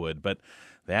Hollywood, but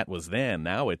that was then.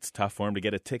 Now it's tough for him to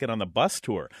get a ticket on the bus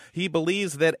tour. He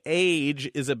believes that age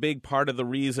is a big part of the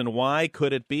reason why.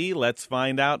 Could it be? Let's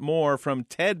find out more from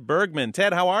Ted Bergman.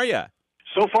 Ted, how are you?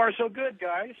 So far, so good,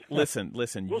 guys. Listen.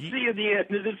 We'll see at the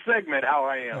end of this segment how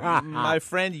I am. My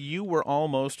friend, you were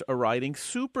almost a writing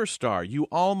superstar. You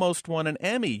almost won an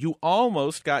Emmy. You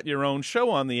almost got your own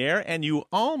show on the air, and you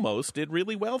almost did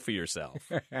really well for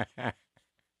yourself.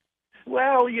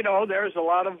 Well, there's a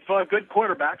lot of good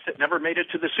quarterbacks that never made it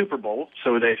to the Super Bowl,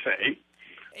 so they say.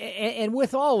 And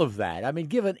with all of that, I mean,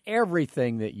 given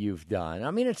everything that you've done, I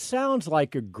mean, it sounds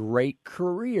like a great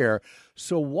career.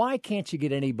 So why can't you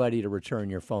get anybody to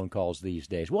return your phone calls these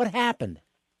days? What happened?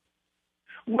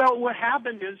 Well, what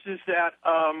happened is that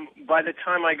by the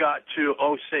time I got to,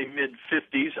 say,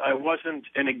 mid-50s, I wasn't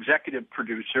an executive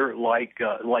producer like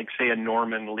say, a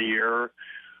Norman Lear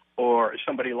or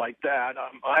somebody like that.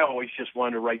 I always just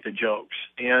wanted to write the jokes.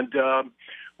 And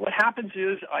what happens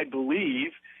is, I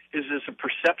believe, is there's a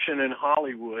perception in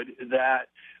Hollywood that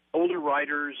older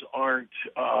writers aren't,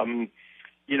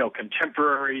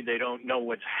 contemporary. They don't know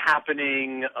what's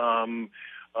happening.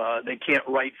 They can't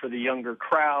write for the younger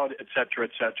crowd, et cetera,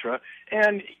 et cetera.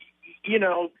 And,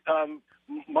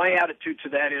 my attitude to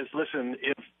that is, listen,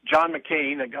 if John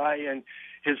McCain, a guy in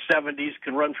his 70s,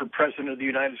 can run for president of the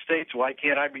United States, why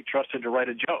can't I be trusted to write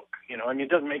a joke? It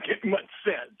doesn't make much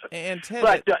sense. And Ted,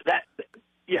 but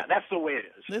that's the way it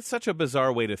is. It's such a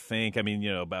bizarre way to think. I mean,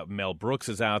 about Mel Brooks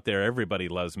is out there. Everybody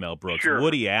loves Mel Brooks. Sure.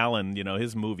 Woody Allen,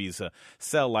 his movies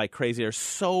sell like crazy. There's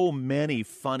so many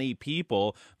funny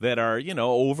people that are,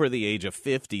 over the age of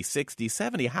 50, 60,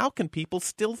 70. How can people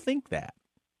still think that?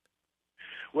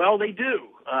 Well, they do.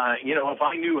 If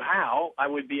I knew how, I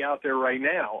would be out there right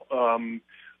now.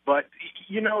 But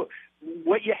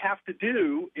what you have to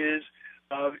do is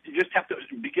you just have to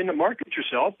begin to market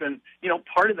yourself. And,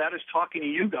 part of that is talking to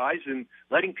you guys and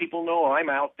letting people know I'm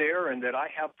out there and that I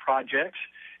have projects.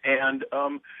 And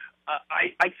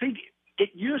I think It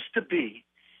used to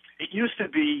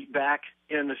be back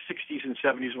in the 60s and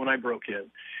 70s when I broke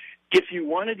in. If you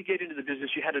wanted to get into the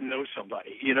business, you had to know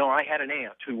somebody. You know, I had an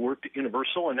aunt who worked at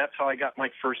Universal, and that's how I got my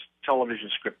first television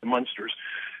script, The Munsters.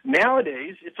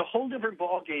 Nowadays, it's a whole different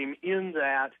ballgame in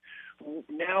that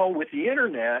now with the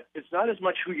Internet, it's not as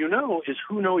much who you know as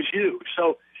who knows you.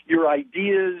 So your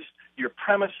ideas, your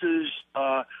premises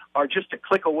are just a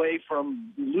click away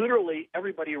from literally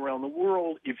everybody around the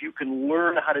world if you can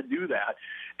learn how to do that.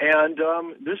 And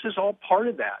this is all part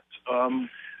of that.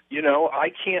 You know,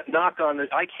 I can't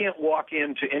I can't walk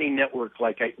into any network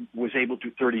like I was able to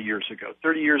 30 years ago.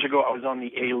 30 years ago, I was on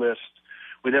the A-list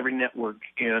with every network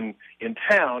in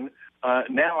town.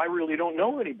 Now I really don't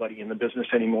know anybody in the business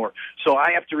anymore. So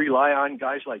I have to rely on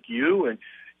guys like you, and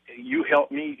you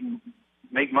help me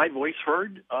make my voice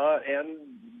heard and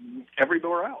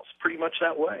everywhere else, pretty much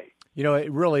that way. You know,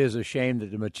 it really is a shame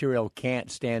that the material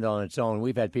can't stand on its own.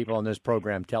 We've had people on this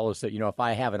program tell us that, you know, if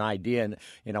I have an idea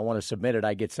and I want to submit it,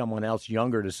 I get someone else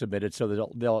younger to submit it so that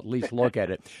they'll at least look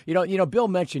at it. You know, Bill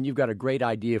mentioned you've got a great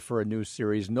idea for a new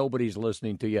series. Nobody's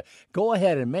listening to you. Go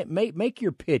ahead and make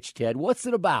your pitch, Ted. What's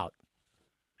it about?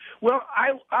 Well,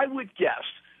 I would guess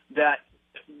that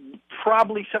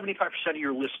probably 75% of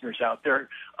your listeners out there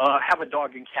have a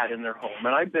dog and cat in their home.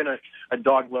 And I've been a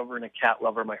dog lover and a cat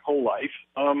lover my whole life.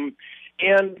 And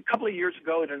a couple of years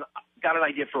ago, I got an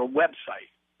idea for a website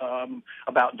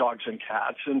about dogs and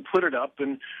cats and put it up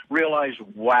and realized,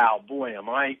 wow, boy, am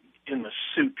I in the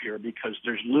soup here, because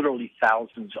there's literally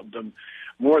thousands of them,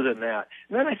 more than that.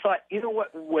 And then I thought, you know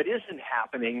what isn't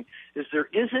happening is there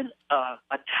isn't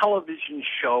a television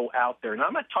show out there. Now,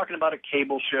 I'm not talking about a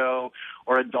cable show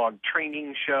or a dog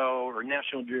training show or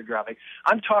National Geographic.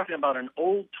 I'm talking about an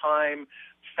old-time,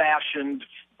 fashioned,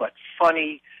 but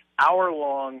funny,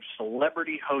 hour-long,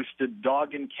 celebrity-hosted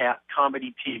dog and cat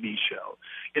comedy TV show.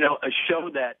 You know, a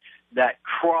show that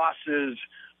crosses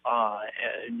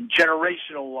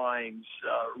generational lines,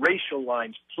 racial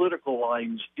lines, political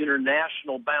lines,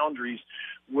 international boundaries,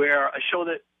 where a show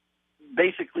that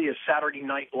basically is Saturday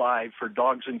Night Live for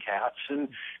dogs and cats and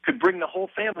could bring the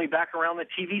whole family back around the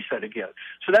TV set again.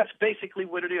 So that's basically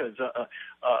what it is, a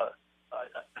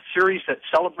series that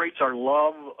celebrates our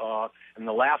love and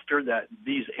the laughter that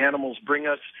these animals bring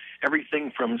us,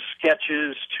 everything from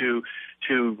sketches to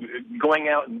going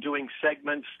out and doing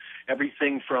segments,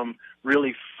 everything from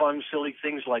really fun, silly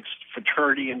things like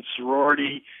fraternity and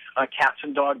sorority, cats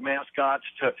and dog mascots,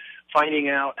 to finding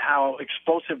out how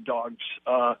explosive dogs,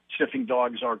 sniffing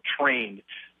dogs, are trained.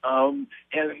 And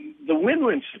the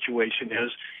win-win situation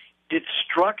is it's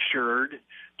structured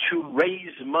to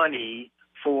raise money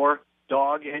for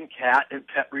dog and cat and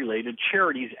pet-related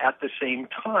charities at the same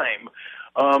time.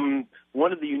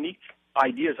 One of the unique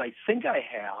ideas I think I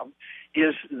have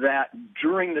is that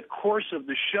during the course of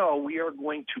the show, we are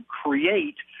going to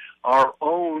create our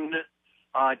own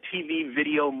TV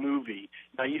video movie.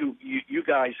 Now, you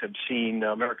guys have seen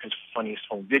America's Funniest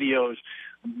Home Videos.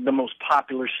 The most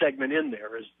popular segment in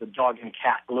there is the dog and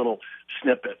cat little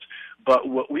snippets. But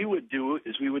what we would do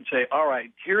is we would say, all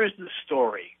right, here is the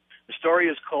story. The story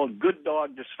is called Good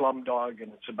Dog to Slum Dog,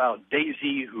 and it's about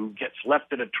Daisy, who gets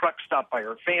left at a truck stop by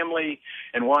her family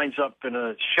and winds up in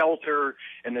a shelter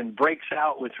and then breaks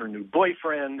out with her new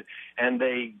boyfriend, and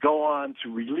they go on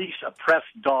to release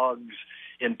oppressed dogs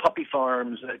in puppy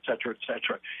farms, et cetera, et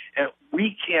cetera. And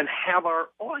we can have our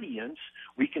audience,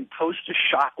 we can post a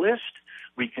shot list,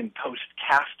 we can post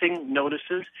casting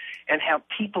notices, and have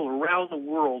people around the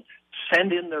world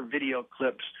send in their video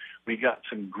clips. We got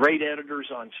some great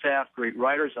editors on staff, great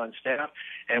writers on staff,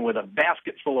 and with a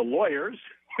basket full of lawyers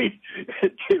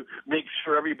to make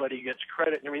sure everybody gets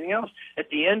credit and everything else.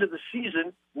 At the end of the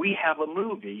season, we have a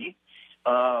movie,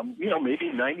 maybe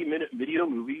a 90-minute video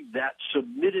movie that's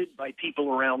submitted by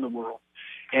people around the world.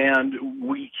 And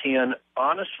we can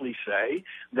honestly say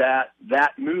that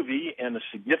that movie and a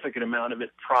significant amount of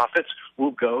it profits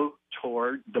will go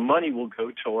toward, the money will go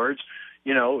towards,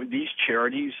 these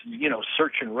charities,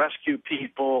 search and rescue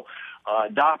people,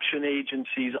 adoption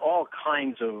agencies, all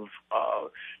kinds of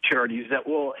charities that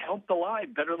will help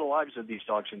better the lives of these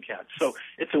dogs and cats. So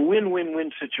it's a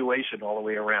win-win-win situation all the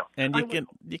way around. And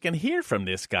you can hear from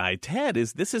this guy, Ted,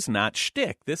 this is not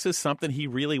shtick. This is something he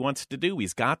really wants to do.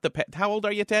 He's got the pet. How old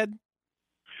are you, Ted?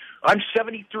 I'm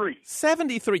 73.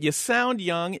 73. You sound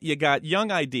young. You got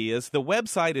young ideas. The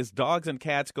website is Dogs and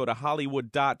Cats. Go to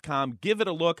Hollywood.com. Give it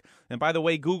a look. And by the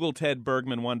way, Google Ted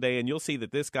Bergman one day, and you'll see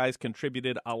that this guy's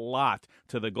contributed a lot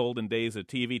to the golden days of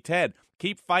TV. Ted,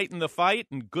 keep fighting the fight,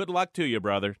 and good luck to you,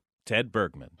 brother. Ted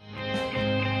Bergman.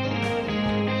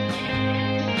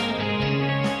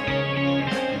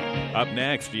 Up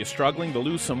next, are you struggling to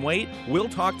lose some weight? We'll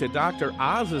talk to Dr.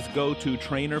 Oz's go-to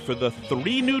trainer for the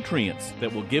 3 nutrients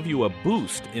that will give you a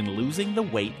boost in losing the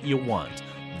weight you want.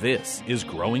 This is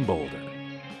Growing Bolder.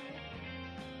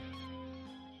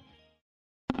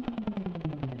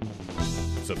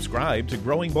 Subscribe to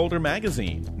Growing Bolder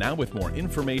magazine, now with more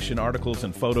information, articles,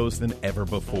 and photos than ever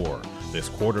before. This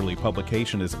quarterly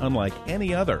publication is unlike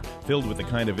any other, filled with the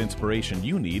kind of inspiration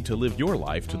you need to live your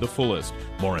life to the fullest.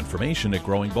 More information at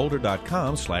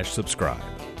growingbolder.com/subscribe.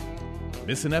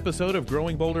 Miss an episode of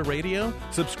Growing Bolder Radio?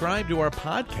 Subscribe to our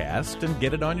podcast and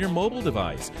get it on your mobile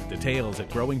device. Details at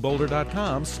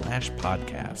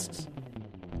growingbolder.com/podcasts.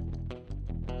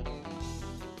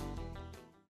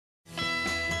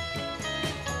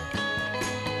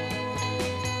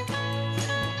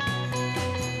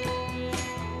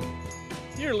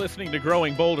 You're listening to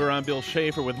Growing Bolder. I'm Bill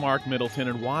Schaefer with Mark Middleton.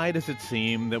 And why does it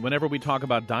seem that whenever we talk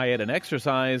about diet and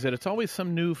exercise, that it's always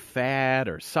some new fad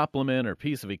or supplement or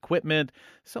piece of equipment?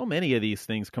 So many of these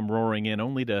things come roaring in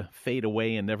only to fade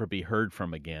away and never be heard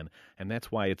from again. And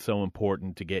that's why it's so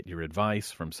important to get your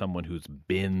advice from someone who's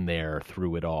been there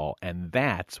through it all. And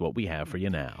that's what we have for you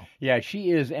now. Yeah,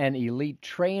 she is an elite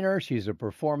trainer. She's a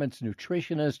performance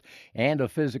nutritionist and a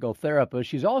physical therapist.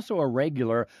 She's also a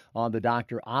regular on the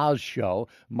Dr. Oz show.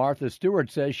 Martha Stewart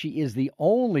says she is the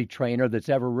only trainer that's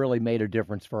ever really made a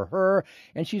difference for her,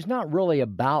 and she's not really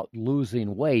about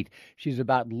losing weight. She's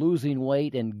about losing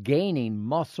weight and gaining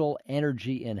muscle,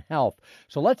 energy, and health.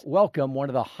 So let's welcome one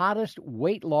of the hottest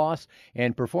weight loss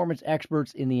and performance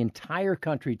experts in the entire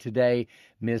country today,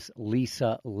 Miss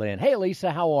Lisa Lynn. Hey,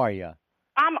 Lisa, how are you?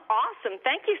 I'm awesome.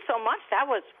 Thank you so much. That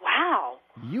was, wow.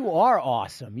 You are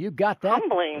awesome. You got that,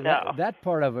 humbling, though. That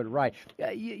part of it right.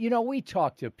 You know, we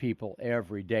talk to people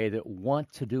every day that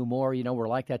want to do more. You know, we're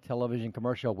like that television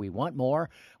commercial. We want more.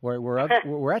 We're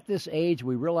at this age.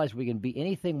 We realize we can be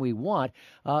anything we want,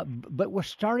 but we're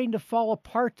starting to fall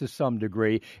apart to some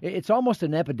degree. It's almost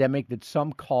an epidemic that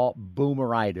some call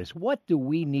boomeritis. What do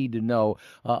we need to know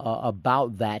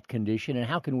about that condition, and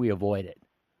how can we avoid it?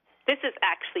 This is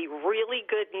actually really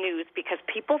good news because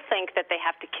people think that they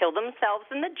have to kill themselves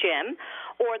in the gym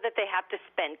or that they have to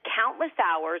spend countless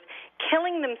hours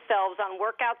killing themselves on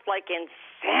workouts like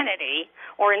insanity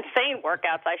or insane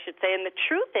workouts, I should say. And the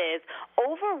truth is,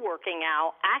 overworking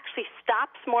out actually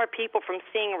stops more people from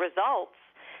seeing results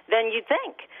than you'd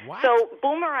think. What? So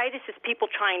boomeritis is people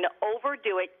trying to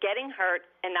overdo it, getting hurt,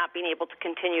 and not being able to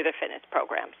continue their fitness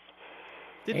programs.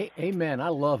 Amen. I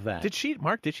love that. Did she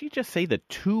just say that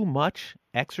too much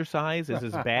exercise is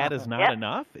as bad as not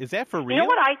enough? Is that for real? You know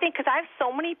what I think? Because I have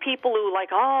so many people who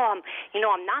I'm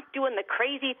not doing the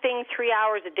crazy thing 3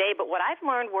 hours a day. But what I've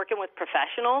learned working with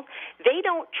professionals, they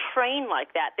don't train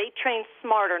like that. They train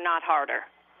smarter, not harder.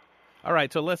 All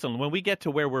right, so listen, when we get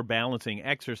to where we're balancing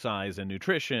exercise and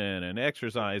nutrition,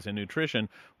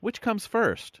 which comes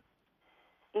first?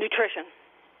 Nutrition.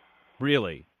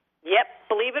 Really? Yep,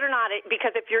 believe it or not,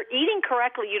 because if you're eating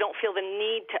correctly, you don't feel the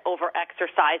need to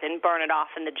over-exercise and burn it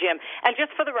off in the gym. And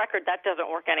just for the record, that doesn't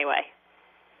work anyway.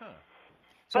 Huh.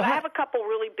 But I have a couple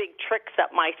really big tricks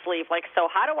up my sleeve. Like, so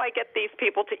how do I get these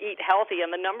people to eat healthy?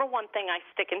 And the number one thing I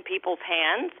stick in people's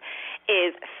hands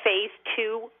is Phase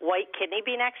 2 white kidney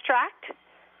bean extract.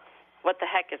 What the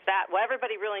heck is that? Well,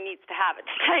 everybody really needs to have it,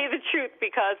 to tell you the truth,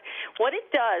 because what it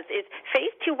does is Phase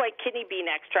 2 white kidney bean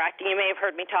extract, and you may have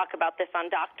heard me talk about this on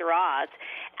Dr. Oz,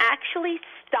 actually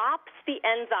stops the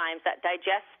enzymes that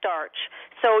digest starch.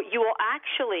 So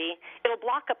it'll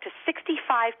block up to 65%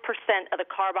 of the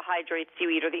carbohydrates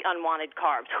you eat or the unwanted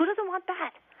carbs. Who doesn't want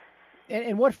that?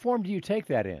 And what form do you take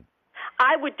that in?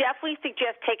 I would definitely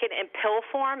suggest taking it in pill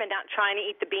form and not trying to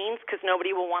eat the beans because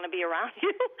nobody will want to be around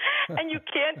you. And you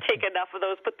can't take enough of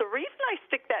those. But the reason I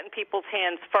stick that in people's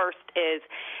hands first is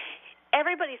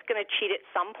everybody's going to cheat at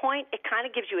some point. It kind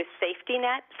of gives you a safety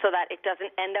net so that it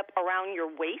doesn't end up around your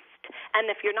waist. And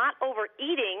if you're not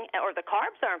overeating or the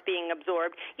carbs aren't being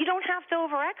absorbed, you don't have to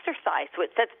over-exercise. So it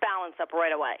sets balance up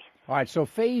right away. All right, so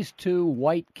Phase 2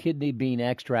 white kidney bean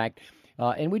extract,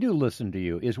 and we do listen to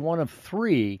you, is one of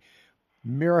 3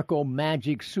 miracle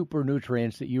magic super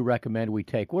nutrients that you recommend we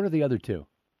take. What are the other 2?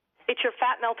 It's your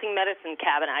fat-melting medicine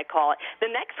cabinet, I call it.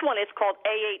 The next one is called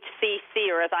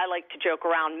AHCC, or as I like to joke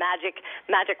around, magic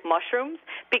mushrooms,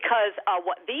 because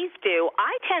what these do,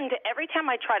 I tend to, every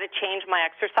time I try to change my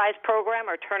exercise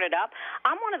program or turn it up,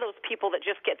 I'm one of those people that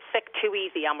just gets sick too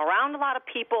easy. I'm around a lot of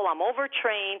people, I'm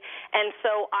overtrained, and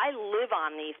so I live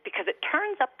on these because it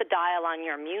turns up the dial on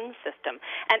your immune system.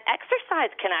 And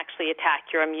exercise can actually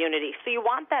attack your immunity, so you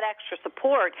want that extra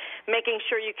support, making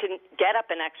sure you can get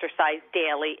up and exercise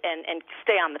daily and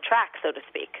stay on the track, so to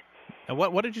speak. And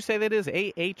what did you say that is?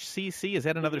 AHCC? Is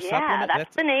that another supplement? Yeah,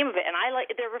 that's the name of it. And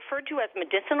they're referred to as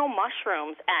medicinal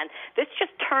mushrooms. And this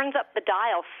just turns up the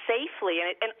dial safely.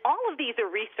 And all of these are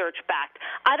research-backed.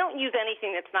 I don't use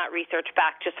anything that's not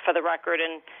research-backed, just for the record.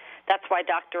 And that's why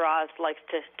Dr. Oz likes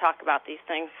to talk about these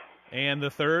things. And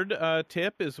the third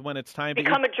tip is when it's time to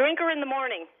become a drinker in the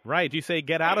morning. Right. You say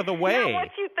get out of the way. Now,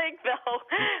 what do you think, though?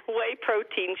 Whey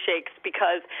protein shakes,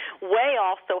 because whey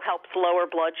also helps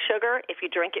lower blood sugar if you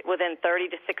drink it within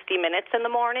 30 to 60 minutes in the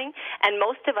morning. And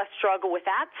most of us struggle with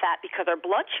that fat because our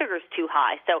blood sugar is too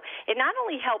high. So it not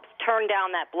only helps turn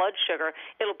down that blood sugar,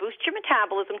 it'll boost your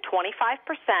metabolism 25%,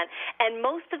 and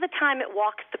most of the time it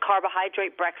walks the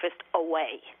carbohydrate breakfast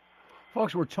away.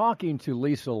 Folks, we're talking to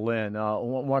Lisa Lynn,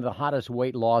 one of the hottest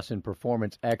weight loss and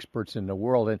performance experts in the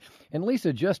world. And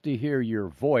Lisa, just to hear your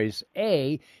voice,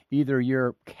 A, either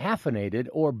you're caffeinated,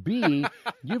 or B,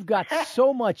 you've got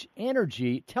so much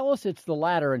energy. Tell us it's the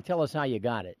latter and tell us how you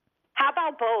got it. How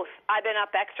about both? I've been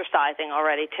up exercising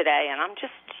already today, and I'm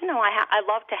just, I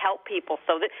love to help people.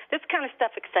 So this kind of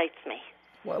stuff excites me.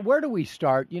 Where do we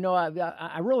start?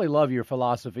 I really love your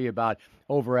philosophy about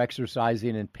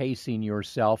over-exercising and pacing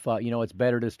yourself. It's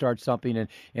better to start something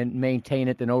and maintain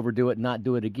it than overdo it and not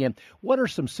do it again. What are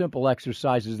some simple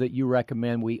exercises that you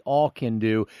recommend we all can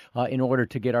do in order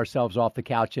to get ourselves off the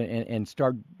couch and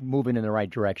start moving in the right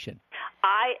direction?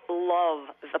 I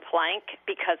love the plank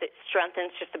because it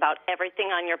strengthens just about everything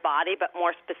on your body, but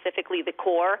more specifically the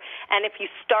core. And if you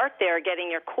start there getting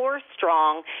your core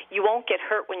strong, you won't get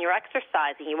hurt when you're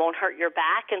exercising. You won't hurt your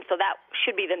back, and so that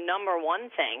should be the number one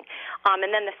thing.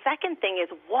 And then the second thing is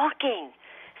walking.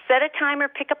 Set a timer,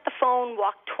 pick up the phone,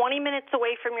 walk 20 minutes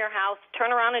away from your house,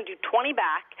 turn around and do 20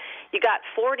 back. You got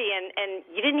 40, and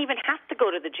you didn't even have to go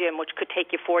to the gym, which could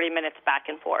take you 40 minutes back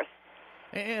and forth.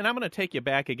 And I'm going to take you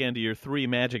back again to your three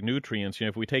magic nutrients.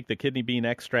 If we take the kidney bean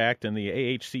extract and the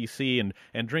AHCC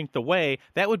and drink the whey,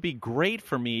 that would be great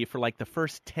for me for like the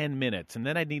first 10 minutes. And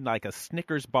then I'd need like a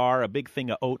Snickers bar, a big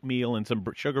thing of oatmeal, and some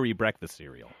sugary breakfast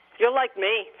cereal. You're like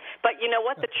me. But you know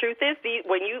what the truth is?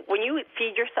 When you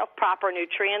feed yourself proper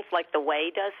nutrients like the whey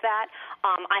does that,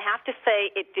 I have to say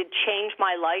it did change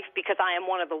my life because I am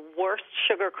one of the worst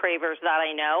sugar cravers that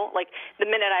I know. Like the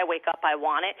minute I wake up, I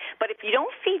want it. But if you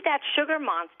don't feed that sugar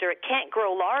monster, it can't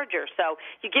grow larger. So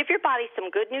you give your body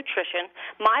some good nutrition.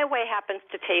 My whey happens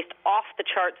to taste off the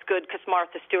charts good because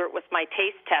Martha Stewart was my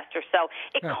taste tester. So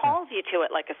it calls you to it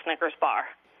like a Snickers bar.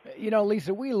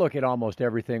 Lisa, we look at almost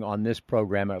everything on this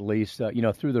program, at least,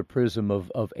 through the prism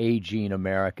of aging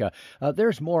America.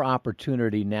 There's more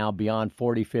opportunity now beyond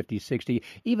 40, 50, 60,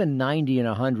 even 90 and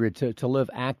 100 to live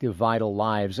active, vital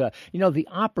lives. The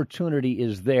opportunity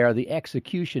is there. The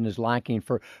execution is lacking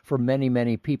for many,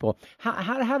 many people.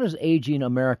 How does aging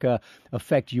America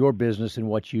affect your business and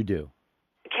what you do?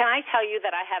 Can I tell you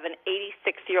that I have an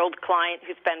 86-year-old client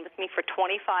who's been with me for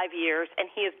 25 years,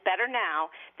 and he is better now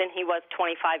than he was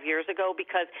 25 years ago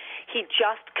because he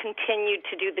just continued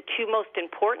to do the two most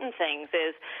important things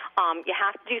is you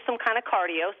have to do some kind of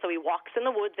cardio, so he walks in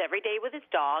the woods every day with his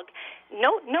dog,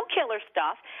 no killer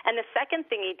stuff, and the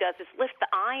second thing he does is lift the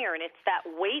iron. It's that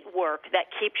weight work that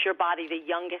keeps your body the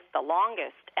youngest, the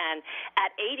longest, and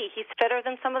at 80, he's fitter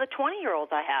than some of the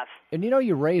 20-year-olds I have. And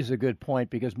you raise a good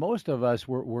point because most of us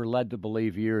were led to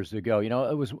believe years ago.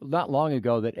 It was not long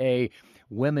ago that A,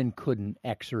 women couldn't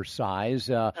exercise,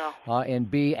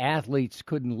 and B, athletes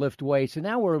couldn't lift weights. And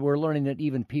now we're learning that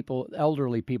even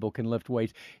elderly people can lift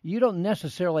weights. You don't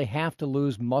necessarily have to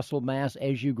lose muscle mass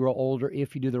as you grow older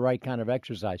if you do the right kind of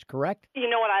exercise, correct? You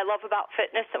know what I love about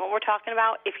fitness and what we're talking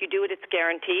about? If you do it, it's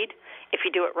guaranteed. If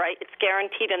you do it right, it's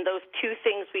guaranteed. And those two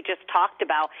things we just talked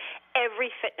about,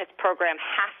 every fitness program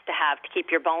has to have to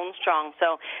keep your bones strong.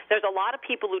 So there's a lot of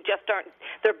people who just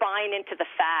they're buying into the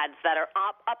fads that are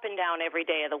up and down every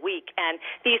day of the week. And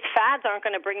these fads aren't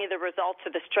going to bring you the results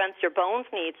or the strength your bones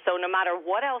need. So no matter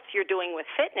what else you're doing with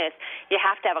fitness, you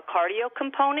have to have a cardio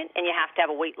component and you have to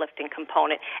have a weightlifting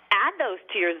component. Add those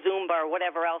to your Zumba or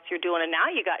whatever else you're doing, and now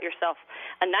you got yourself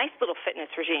a nice little fitness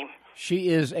regime. She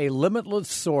is a limitless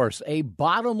source, a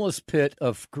bottomless pit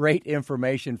of great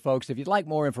information, folks. If you'd like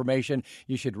more information,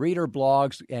 you should read her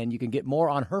blogs, and you can get more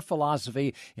on her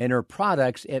philosophy and her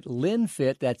products at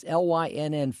LynnFit. That's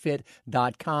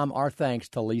LYNNFit.com. Our thanks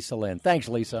to Lisa Lynn. Thanks,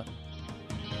 Lisa.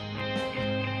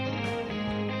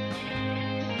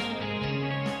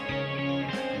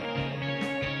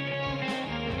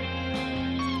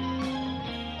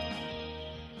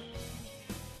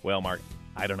 Well, Mark,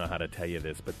 I don't know how to tell you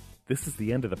this, but this is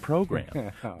the end of the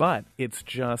program. But it's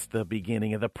just the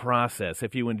beginning of the process.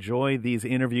 If you enjoy these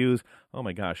interviews, oh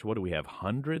my gosh, what do we have?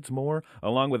 Hundreds more?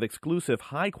 Along with exclusive,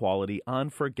 high-quality,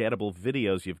 unforgettable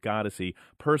videos you've got to see,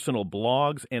 personal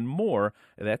blogs, and more.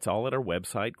 That's all at our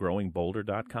website,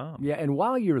 growingbolder.com. Yeah, and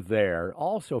while you're there,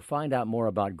 also find out more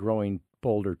about Growing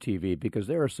Boulder TV, because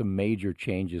there are some major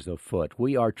changes afoot.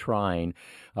 We are trying,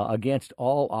 against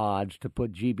all odds, to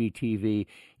put GBTV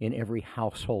in every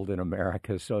household in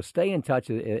America. So stay in touch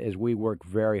as we work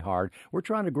very hard. We're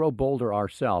trying to grow Boulder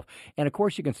ourselves. And, of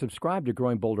course, you can subscribe to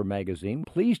Growing Boulder magazine.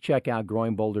 Please check out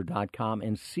growingboulder.com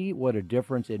and see what a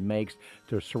difference it makes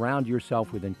to surround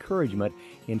yourself with encouragement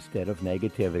instead of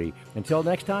negativity. Until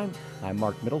next time, I'm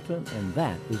Mark Middleton, and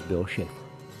that is Bill Schaefer.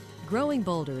 Growing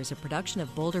Boulder is a production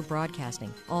of Boulder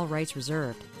Broadcasting, all rights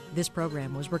reserved. This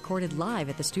program was recorded live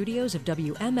at the studios of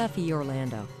WMFE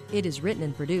Orlando. It is written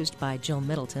and produced by Jill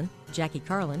Middleton, Jackie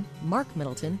Carlin, Mark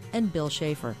Middleton, and Bill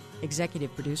Schaefer.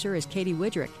 Executive producer is Katie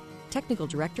Widrick. Technical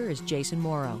director is Jason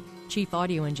Morrow. Chief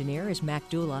audio engineer is Mac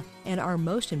Dula. And our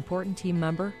most important team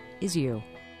member is you.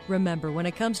 Remember, when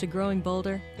it comes to Growing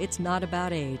Boulder, it's not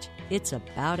about age, it's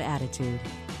about attitude.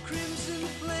 Crimson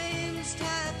flames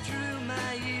tied through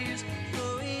my ears,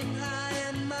 flowing high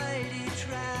and mighty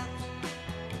traps.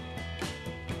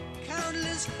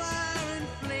 Countless fire and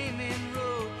flaming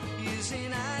road,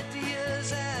 using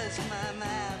ideas as my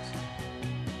maps.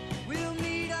 We'll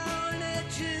meet on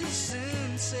edges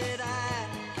soon, said I,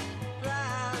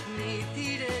 proud neath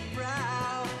heated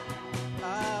brow.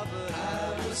 Ah, but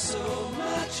I was so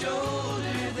much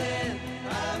older then,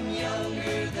 I'm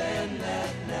younger than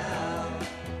that now.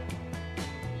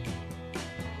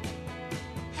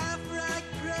 Half-right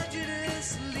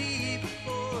prejudice leave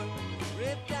before,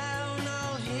 rip down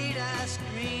all hate I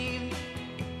scream.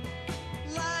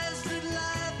 Lies that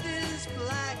life is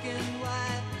black and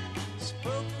white,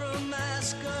 spoke from my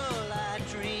skull I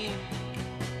dream.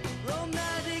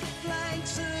 Romantic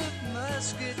flanks of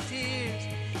musketeers,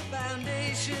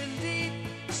 foundation deep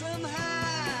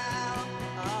somehow.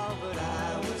 Oh, but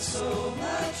I was so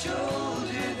much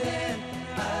older then,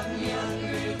 I'm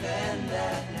younger than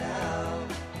that now.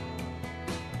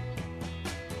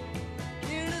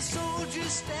 In a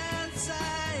soldier's stance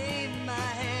I aim my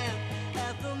hand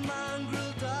at the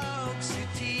mongrel dogs who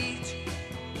teach,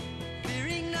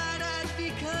 fearing not I'd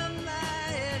become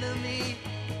my enemy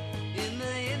in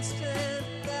the instant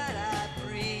that I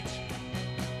preach.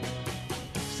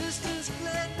 Sisters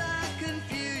fled by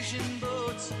confusion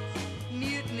boats,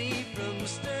 mutiny from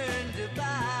stern to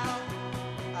bow.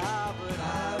 Ah, but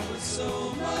I was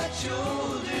so much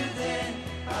older then,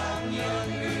 I'm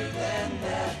younger than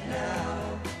that now.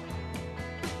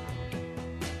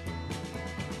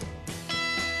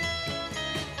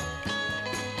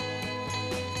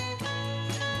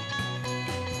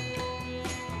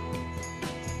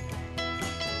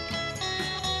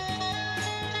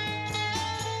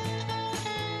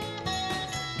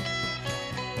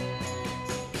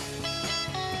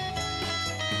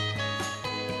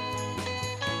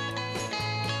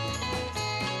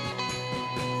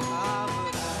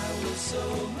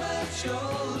 So much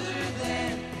older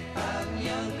then, I'm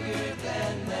younger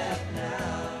than that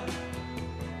now.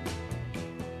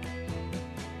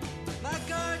 My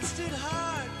guard stood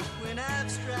hard when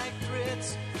abstract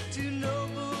threats, too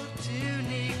noble to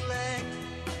neglect,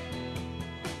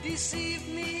 deceived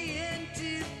me